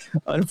 cooking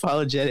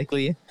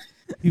unapologetically.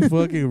 He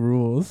fucking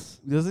rules.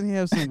 Doesn't he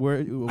have some this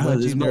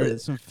boy-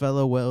 some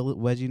fellow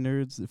wedgie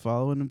nerds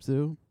following him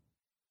too?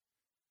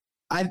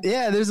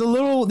 There's a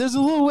little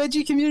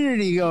wedgie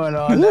community going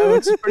on. Though.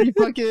 It's pretty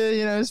fucking,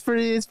 it's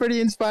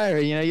pretty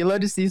inspiring. You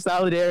love to see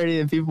solidarity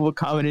and people with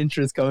common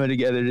interests coming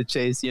together to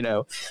chase,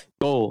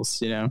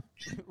 goals. Which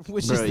Bro,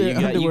 is their you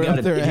got underwear up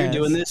to. their If you're ass.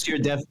 doing this,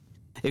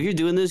 If you're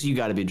doing this, you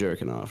got to be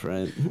jerking off,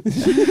 right?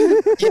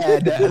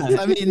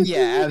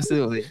 Yeah,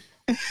 absolutely.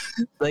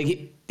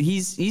 Like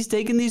he's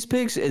taking these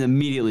pics and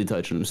immediately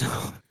touching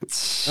himself.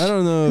 I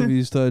don't know if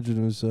he's touching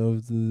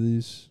himself to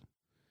these.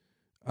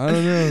 I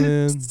don't know,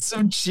 man.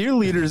 Some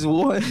cheerleaders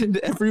wanted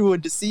everyone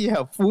to see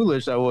how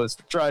foolish I was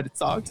to try to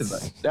talk to them.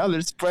 Now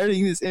they're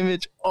spreading this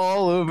image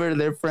all over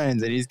their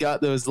friends, and he's got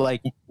those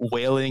like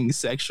wailing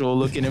sexual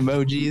looking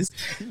emojis,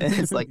 and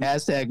it's like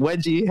hashtag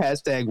wedgie,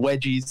 hashtag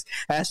wedgies,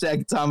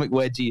 hashtag atomic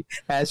wedgie,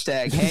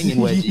 hashtag hanging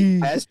wedgie,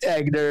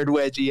 hashtag nerd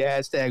wedgie,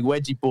 hashtag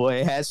wedgie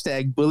boy,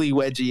 hashtag bully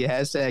wedgie,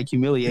 hashtag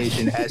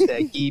humiliation,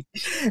 hashtag geek,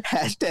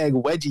 hashtag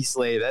wedgie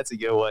slave. That's a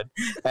good one.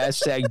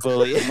 Hashtag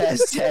bully,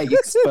 hashtag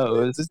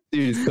expose. This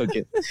dude is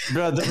cooking.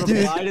 Bro, the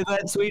reply to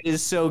that tweet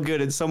is so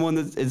good. It's someone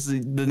that it's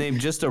the name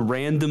just a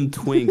random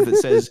twink that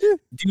says,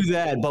 "Do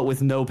that, but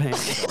with no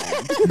pants on."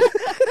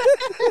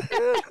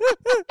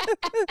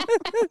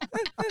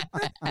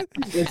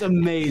 It's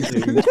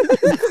amazing.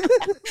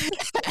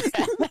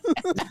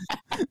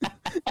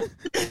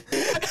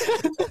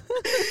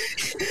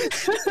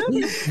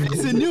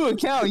 It's a new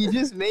account. You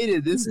just made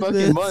it this fucking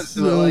That's month.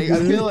 So so like, I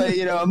good. feel like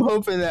I'm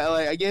hoping that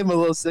like I gave him a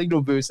little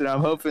signal boost, and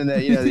I'm hoping that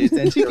the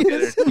attention will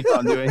get her to keep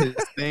on doing his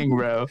thing,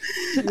 bro.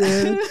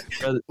 Yeah.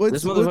 Bro, What's-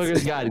 this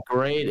motherfucker's got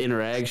great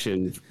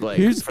interaction, like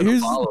Here's- for the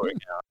here's- follower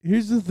account.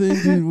 Here's the thing,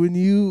 dude. When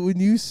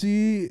you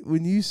see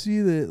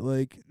that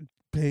like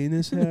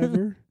penis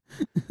haver,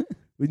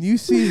 when you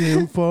see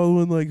him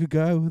following like a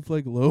guy with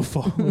like low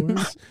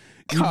followers,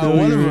 you God, know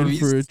one of you're them, in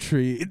for a he's-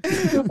 treat.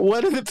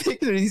 One of the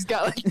pictures, he's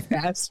got like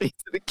ass face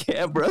to the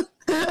camera.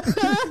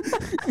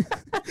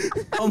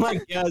 Oh my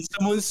god,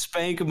 someone's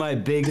spanking my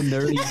big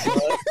nerdy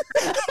butt.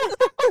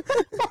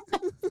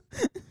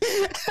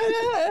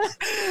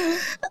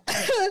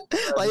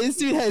 Like this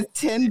dude has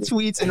 10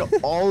 tweets and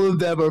all of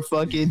them are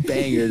fucking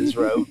bangers,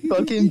 bro.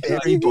 Fucking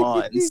Barry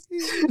Bonds.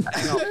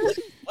 Hang on,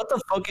 what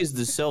the fuck is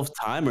the self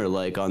timer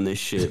like on this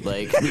shit?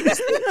 Like 10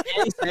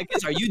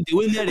 seconds? Are you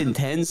doing that in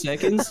 10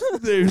 seconds?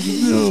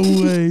 There's no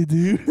way,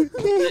 dude.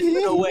 There's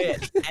no way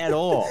at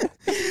all.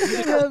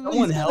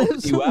 Someone help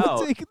you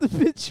out. Taking the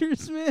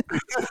pictures, man.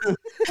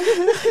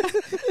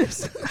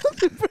 There's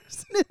another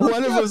person. One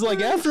of them was like,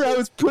 after I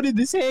was put in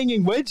this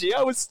hanging wedgie,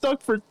 I was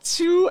stuck for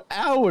 2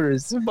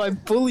 hours. My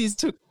bullies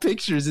took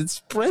pictures and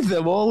spread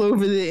them all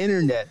over the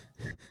internet.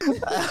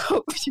 I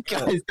hope you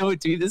guys don't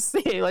do the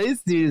same. Like,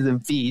 this dude is a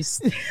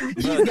beast.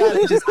 He's got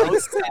to just go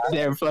sit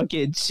there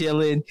fucking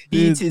chilling,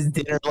 eats his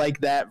dinner like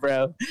that,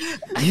 bro.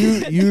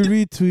 You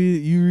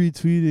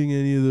retweeting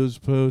any of those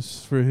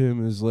posts for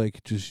him is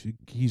like just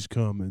he's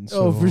coming.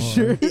 So Oh, for hard.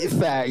 sure.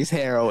 Fags,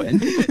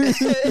 heroin.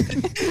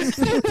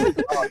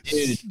 Oh,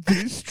 dude.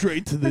 Dude,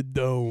 straight to the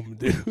dome,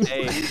 dude.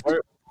 Hey,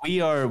 we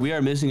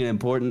are missing an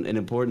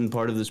important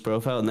part of this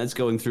profile, and that's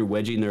going through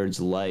Wedgie Nerd's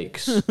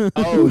likes.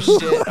 Oh,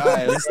 shit. All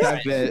right, let's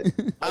stop it.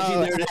 Wedgie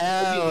Oh, Nerd,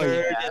 hell Wedgie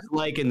Nerd yeah. is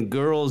liking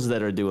girls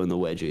that are doing the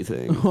wedgie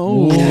thing.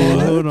 Oh,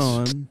 What? hold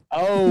on.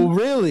 Oh,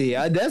 really?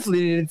 I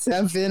definitely didn't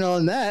tap in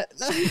on that.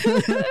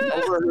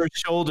 Over her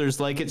shoulders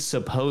like it's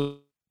supposed.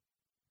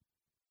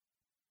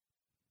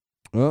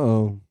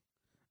 Uh-oh.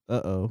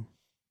 Uh-oh.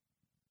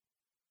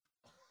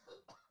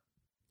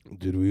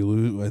 Did we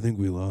lose? I think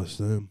we lost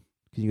them.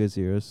 Can you guys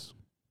hear us?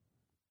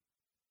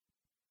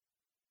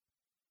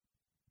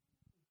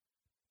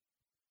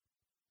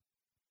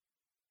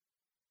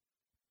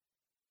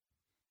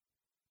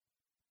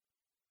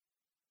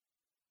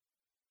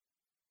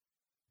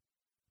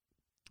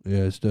 Yeah,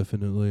 it's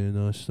definitely a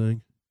nice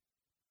thing.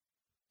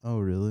 Oh,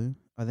 really?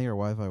 I think our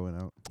Wi-Fi went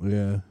out.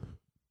 Yeah.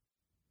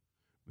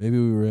 Maybe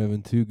we were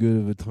having too good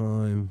of a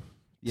time.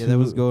 Yeah, that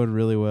was Too- going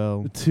really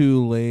well.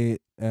 Too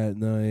late at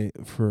night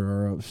for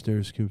our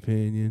upstairs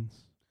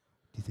companions.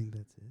 Do you think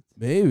that's it?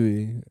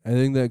 Maybe. I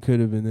think that could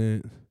have been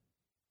it.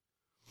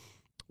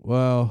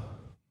 Wow.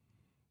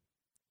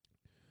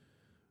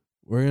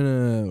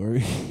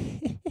 We're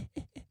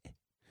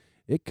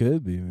It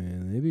could be,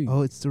 man. Maybe.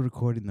 Oh, it's still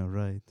recording though,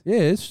 right? Yeah,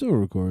 it's still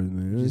recording,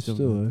 man. It's Just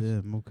still don't-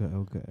 is. yeah,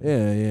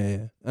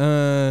 okay.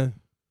 Yeah.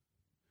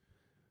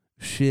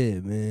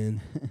 Shit,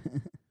 man.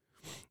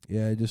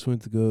 Yeah, I just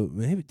went to go.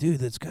 Maybe, dude,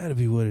 that's got to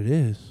be what it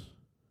is.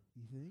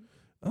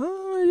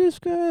 Oh, I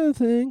just got a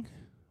thing.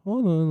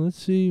 Hold on,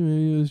 let's see.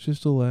 Maybe it was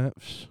just a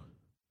lapse.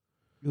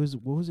 It was,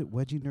 what was it?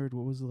 Wedgie Nerd.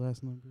 What was the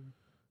last number?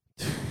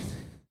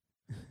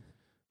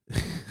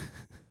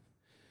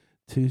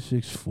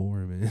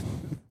 264, man.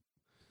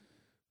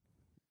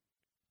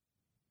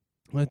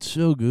 That's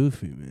so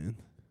goofy, man.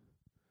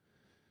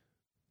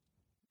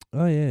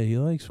 Oh yeah, he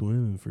likes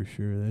women for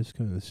sure. That's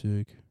kind of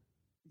sick.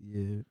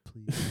 Yeah,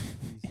 please.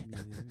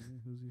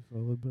 Who's he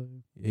followed by?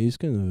 Yeah, he's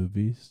kind of a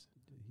beast.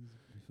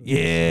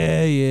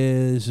 Yeah,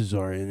 this is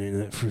our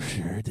internet for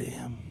sure.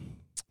 Damn.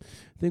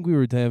 I think we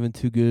were having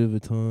too good of a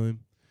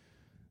time.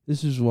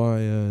 This is why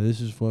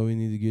we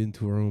need to get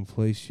into our own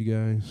place, you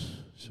guys.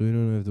 So we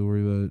don't have to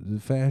worry about it. The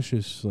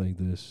fascists like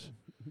this,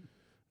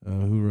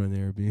 who run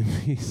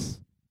Airbnbs,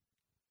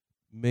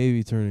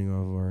 maybe turning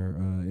off our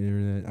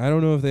internet. I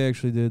don't know if they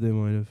actually did. They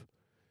might have.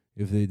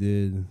 If they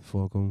did,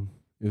 fuck 'em.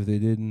 If they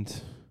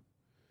didn't,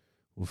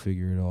 we'll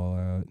figure it all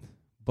out.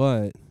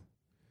 But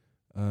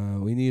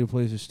we need a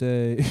place to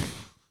stay.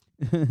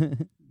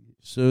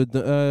 So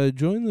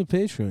join the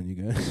Patreon, you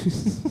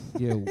guys.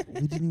 Yeah, we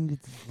didn't even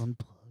get to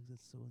unplug.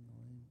 That's so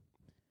annoying.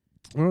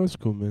 Oh, that's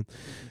cool, man.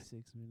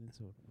 56 minutes.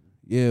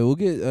 Yeah, we'll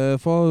get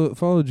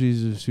follow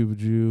Jesus Super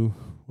Jew.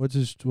 What's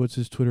his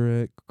Twitter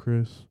at,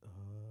 Chris?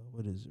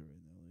 What is it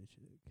right now? Let me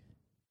check.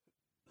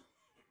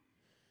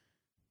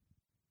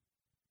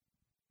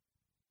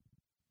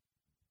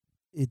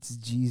 It's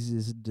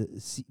Jesus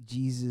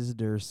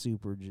der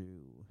Super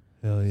Jew.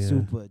 Hell yeah.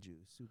 Super Jew.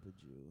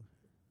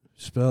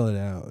 Spell it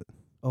out.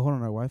 Oh, hold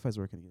on, our Wi-Fi's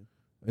working again.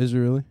 Is it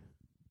really?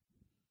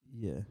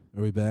 Yeah.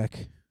 Are we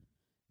back?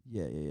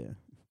 Yeah.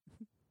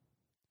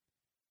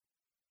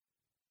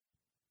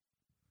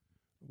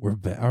 We're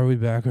back. Are we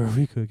back or are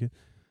we cooking?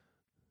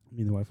 I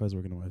mean, the Wi-Fi's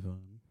working on my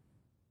phone.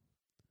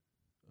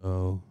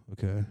 Oh,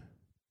 okay.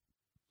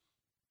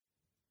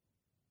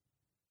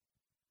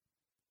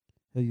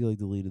 Have you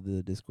deleted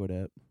the Discord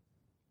app?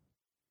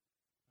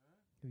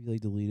 Have you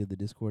deleted the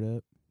Discord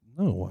app?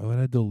 No, why would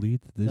I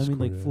delete the Discord?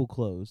 I mean, app? full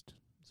closed.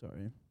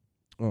 Sorry.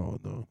 Oh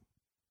no.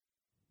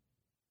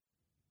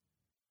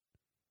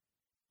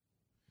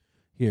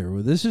 Here,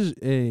 well, this is.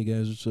 Hey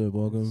guys, what's up?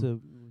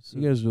 Welcome. What's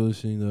You guys are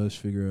listening to us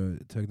figure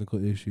out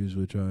technical issues,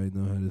 which I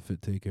know how to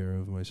take care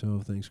of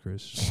myself. Thanks,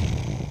 Chris.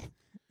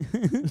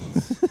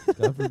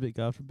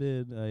 God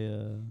forbid,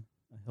 I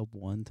help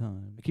one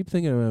time. I keep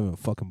thinking I'm having a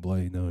fucking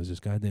bloody nose. This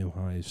goddamn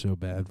high is so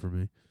bad for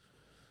me.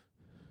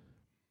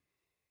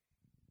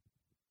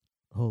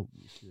 Holy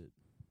shit.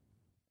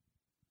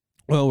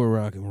 Well, we're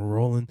rocking, we're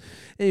rolling.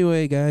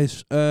 Anyway,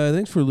 guys,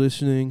 thanks for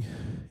listening.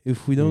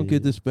 If we don't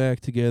get this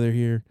back together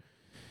here,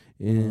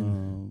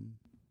 and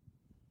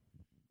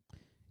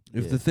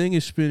if the thing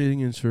is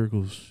spinning in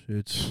circles,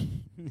 it's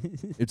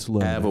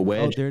low. Have a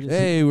wedge. Oh, there it is.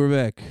 Hey, we're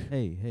back.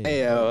 Hey.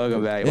 Hey,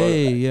 welcome back.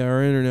 Hey, yeah,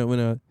 our internet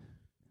went out.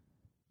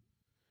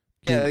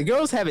 Yeah, the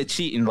girls have it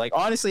cheating. Like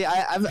honestly,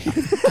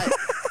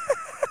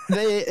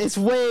 it's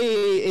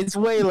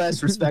way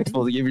less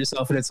respectful to give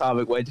yourself an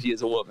atomic wedgie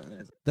as a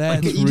woman.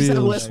 That's you just have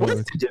real less shit.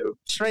 work to do.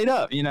 Straight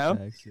up, you know.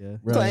 Facts, yeah.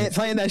 Right.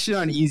 Playing that shit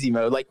on easy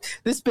mode. Like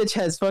this bitch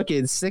has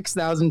fucking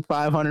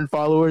 6,500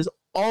 followers.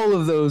 All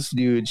of those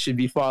dudes should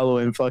be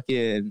following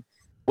fucking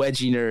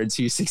Wedgie Nerd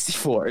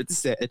 264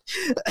 instead.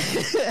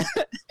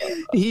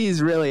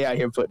 He's really out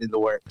here putting in the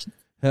work.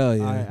 Hell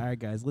yeah. All right,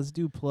 guys. Let's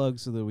do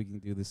plugs so that we can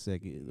do the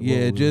second.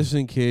 Yeah, just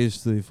in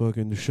case they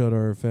fucking shut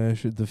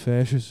the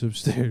fascists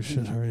upstairs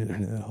shut our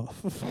internet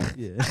off.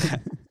 yeah.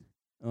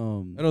 I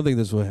don't think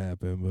this will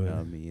happen, but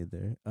Not me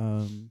either.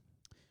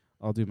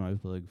 I'll do my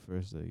plug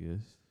first, I guess.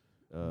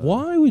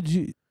 why would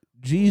you,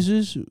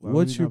 Jesus? Why would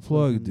What's we your not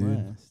plug plug, him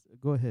dude? last?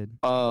 Go ahead.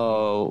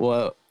 Oh,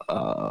 well,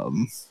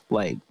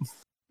 like,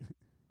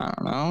 I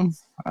don't know.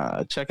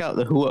 Check out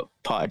the Who Up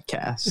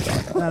podcast.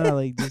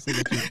 No, just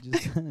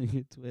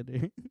your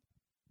Twitter.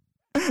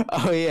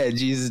 Oh yeah,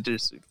 Jesus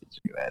just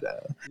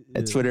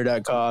at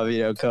twitter.com, you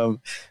know,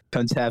 come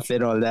tap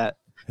in on that.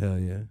 Hell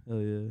yeah.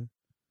 Hell yeah.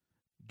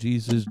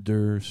 Jesus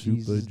der Super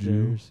Jesus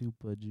Jew. der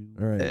Super Jew.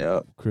 All right, Yeah.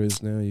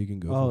 Chris, now you can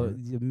go for it.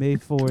 Yeah, May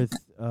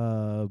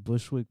 4th,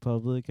 Bushwick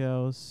Public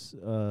House,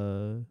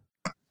 7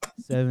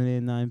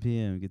 and 9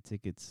 p.m. Get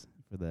tickets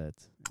for that.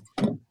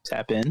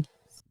 Tap in.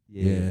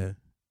 Yeah.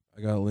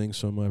 I got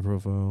links on my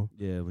profile.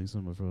 Yeah, links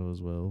on my profile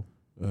as well.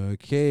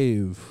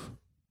 Cave.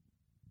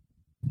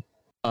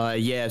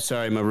 Yeah,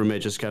 sorry, my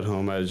roommate just got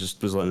home. I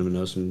was letting him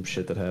know some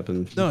shit that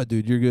happened. No,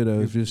 dude, you're good. I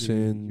was just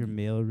saying. Your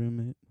male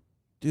roommate?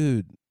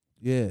 Dude,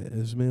 yeah,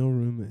 his male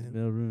roommate.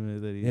 Male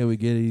roommate that he. Yeah, we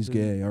get it. He's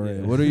gay. All right.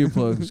 Yeah. What are your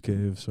plugs,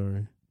 Cave?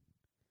 Sorry.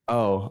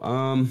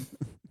 Oh,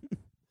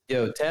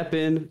 yo, tap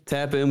in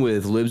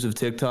with Libs of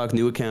TikTok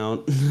new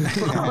account.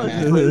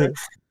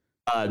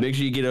 Make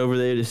sure you get over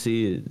there to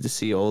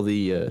see all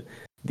the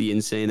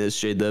insane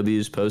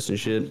SJWs posting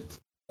shit.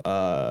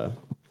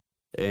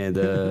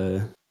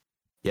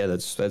 Yeah,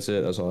 that's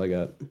it. That's all I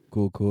got.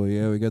 Cool.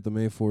 Yeah, we got the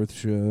May 4th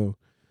show.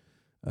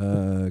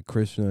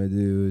 Chris and I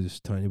do is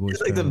Tiny Boys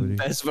It's like Comedy. the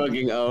best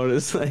fucking own.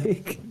 It's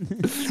like,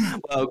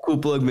 wow, cool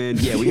plug, man.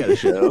 Yeah, we got a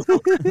show.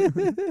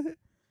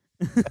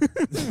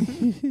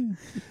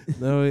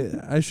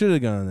 No, I should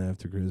have gone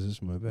after Chris. This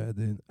is my bad,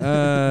 dude.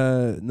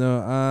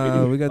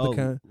 No, we got the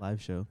count.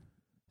 Live show.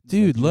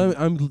 Dude, Live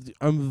I'm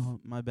show.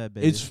 My bad,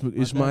 baby.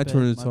 it's my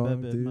turn to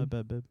talk, dude. My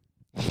bad, babe.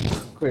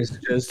 Chris,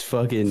 just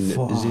fucking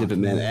Fuck, zip it,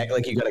 man. man. Act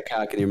like you got a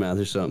cock in your mouth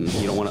or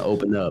something. You don't want to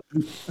open up.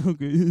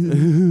 Okay.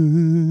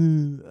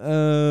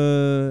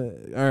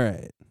 All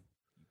right.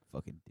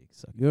 Fucking dick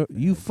sucker.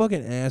 You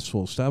fucking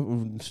asshole. Stop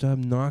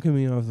knocking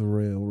me off the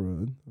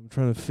railroad. I'm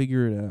trying to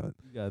figure it out.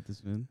 You got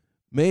this, man.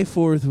 May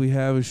 4th, we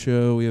have a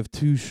show. We have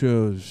 2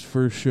 shows.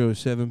 First show,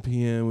 7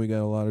 p.m. We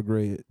got a lot of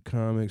great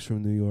comics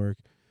from New York.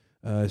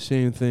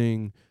 Same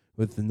thing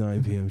with the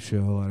 9 p.m. show.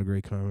 A lot of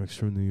great comics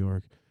from New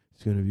York.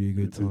 It's going to be a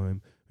good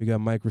time. We got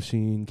Mike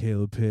Racine,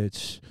 Caleb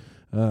Pitts,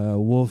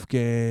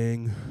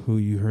 Wolfgang, who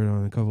you heard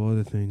on a couple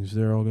other things.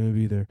 They're all going to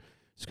be there.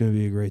 It's going to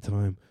be a great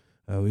time.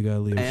 We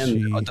got Leo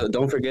C. And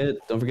don't forget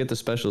the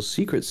special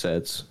secret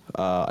sets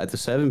at the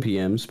 7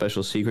 p.m.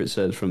 Special secret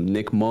set from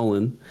Nick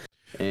Mullen,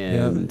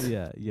 and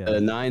Yeah.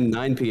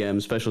 9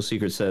 p.m. special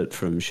secret set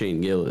from Shane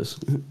Gillis.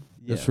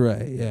 That's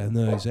right. Yeah,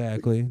 no,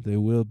 exactly. They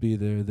will be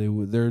there.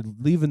 They're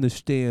leaving the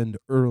stand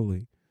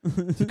early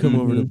to come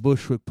over to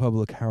Bushwick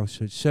Public House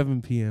at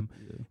 7 p.m.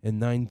 and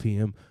 9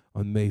 p.m.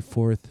 on May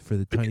 4th for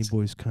the Tiny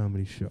Boys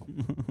Comedy Show.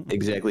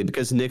 Exactly,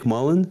 because Nick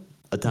Mullen,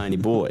 a tiny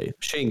boy.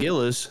 Shane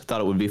Gillis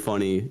thought it would be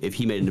funny if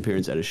he made an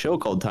appearance at a show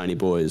called Tiny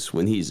Boys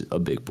when he's a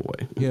big boy.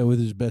 Yeah, with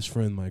his best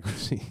friend, Mike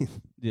Racine.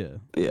 Yeah.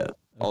 Yeah,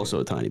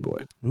 also a tiny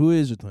boy. Who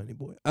is a tiny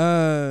boy?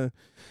 Yeah,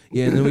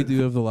 and then we do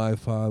have the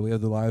live pod. We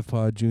have the live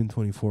pod June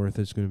 24th.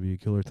 It's going to be a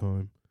killer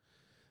time.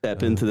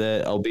 Step into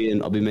that. I'll be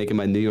making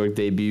my New York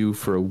debut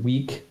for a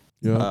week.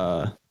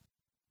 Yeah.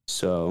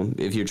 So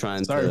if you're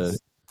trying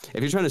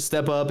to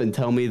step up and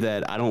tell me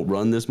that I don't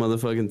run this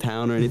motherfucking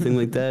town or anything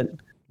like that,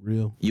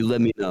 Real. you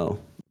let me know.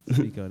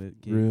 Speak on it.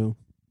 Gabe. Real.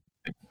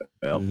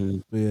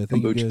 Mhm. But yeah,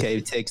 thank you Kombucha guys.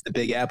 Cave takes the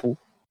Big Apple.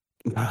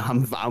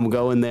 I'm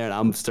going there and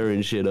I'm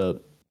stirring shit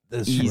up.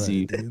 That's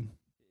easy. right, dude.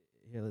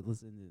 Here,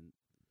 listen.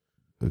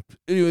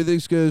 Anyway,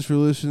 thanks guys for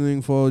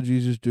listening. Follow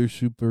Jesus, dear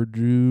Super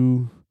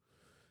Jew.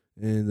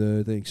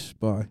 And thanks.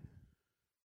 Bye.